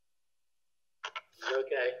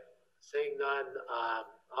 Okay, seeing none,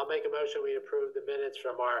 I'll make a motion. We approve the minutes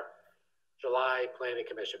from our July Planning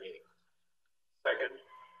Commission meeting. Second.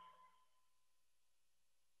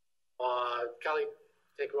 Kelly,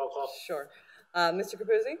 take a roll call. Sure. Mr.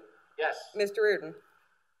 Capuzzi? Yes. Mr. Reardon?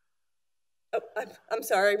 Oh, I'm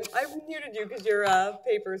sorry. I muted you because your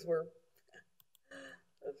papers were.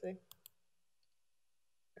 Let's see.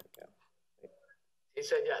 There we go. He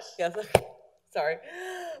said yes. Yes. Sorry.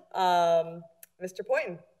 Mr.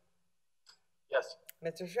 Poynton? Yes.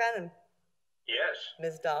 Mr. Shannon? Yes.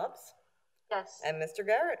 Ms. Dobbs? Yes. And Mr.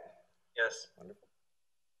 Garrett? Yes. Wonderful.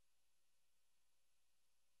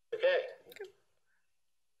 Okay.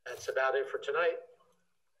 That's about it for tonight.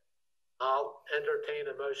 I'll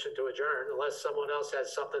entertain a motion to adjourn unless someone else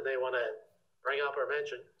has something they want to bring up or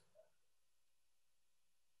mention.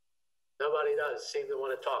 Nobody does seem to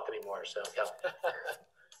want to talk anymore, so.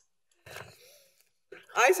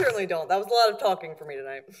 I certainly don't. That was a lot of talking for me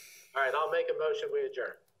tonight. All right, I'll make a motion, we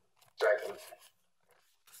adjourn. Second.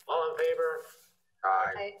 All in favor?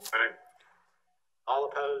 Aye. Aye. All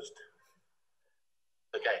opposed?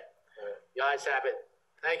 Okay, the ayes have it.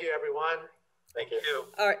 Thank you, everyone. Thank you.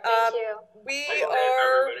 All right. Thank you. We Thank you,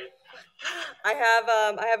 are. everybody.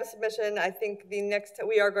 I have a submission. I think the next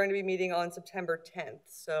we are going to be meeting on September 10th.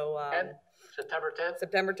 So September 10th?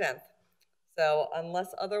 September 10th. So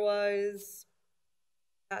unless otherwise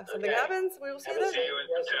something Okay. happens, we will see you Have a then. See you in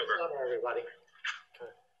rest of the September. summer, everybody.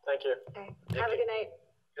 Thank you. Okay. Thank Have a you. good night.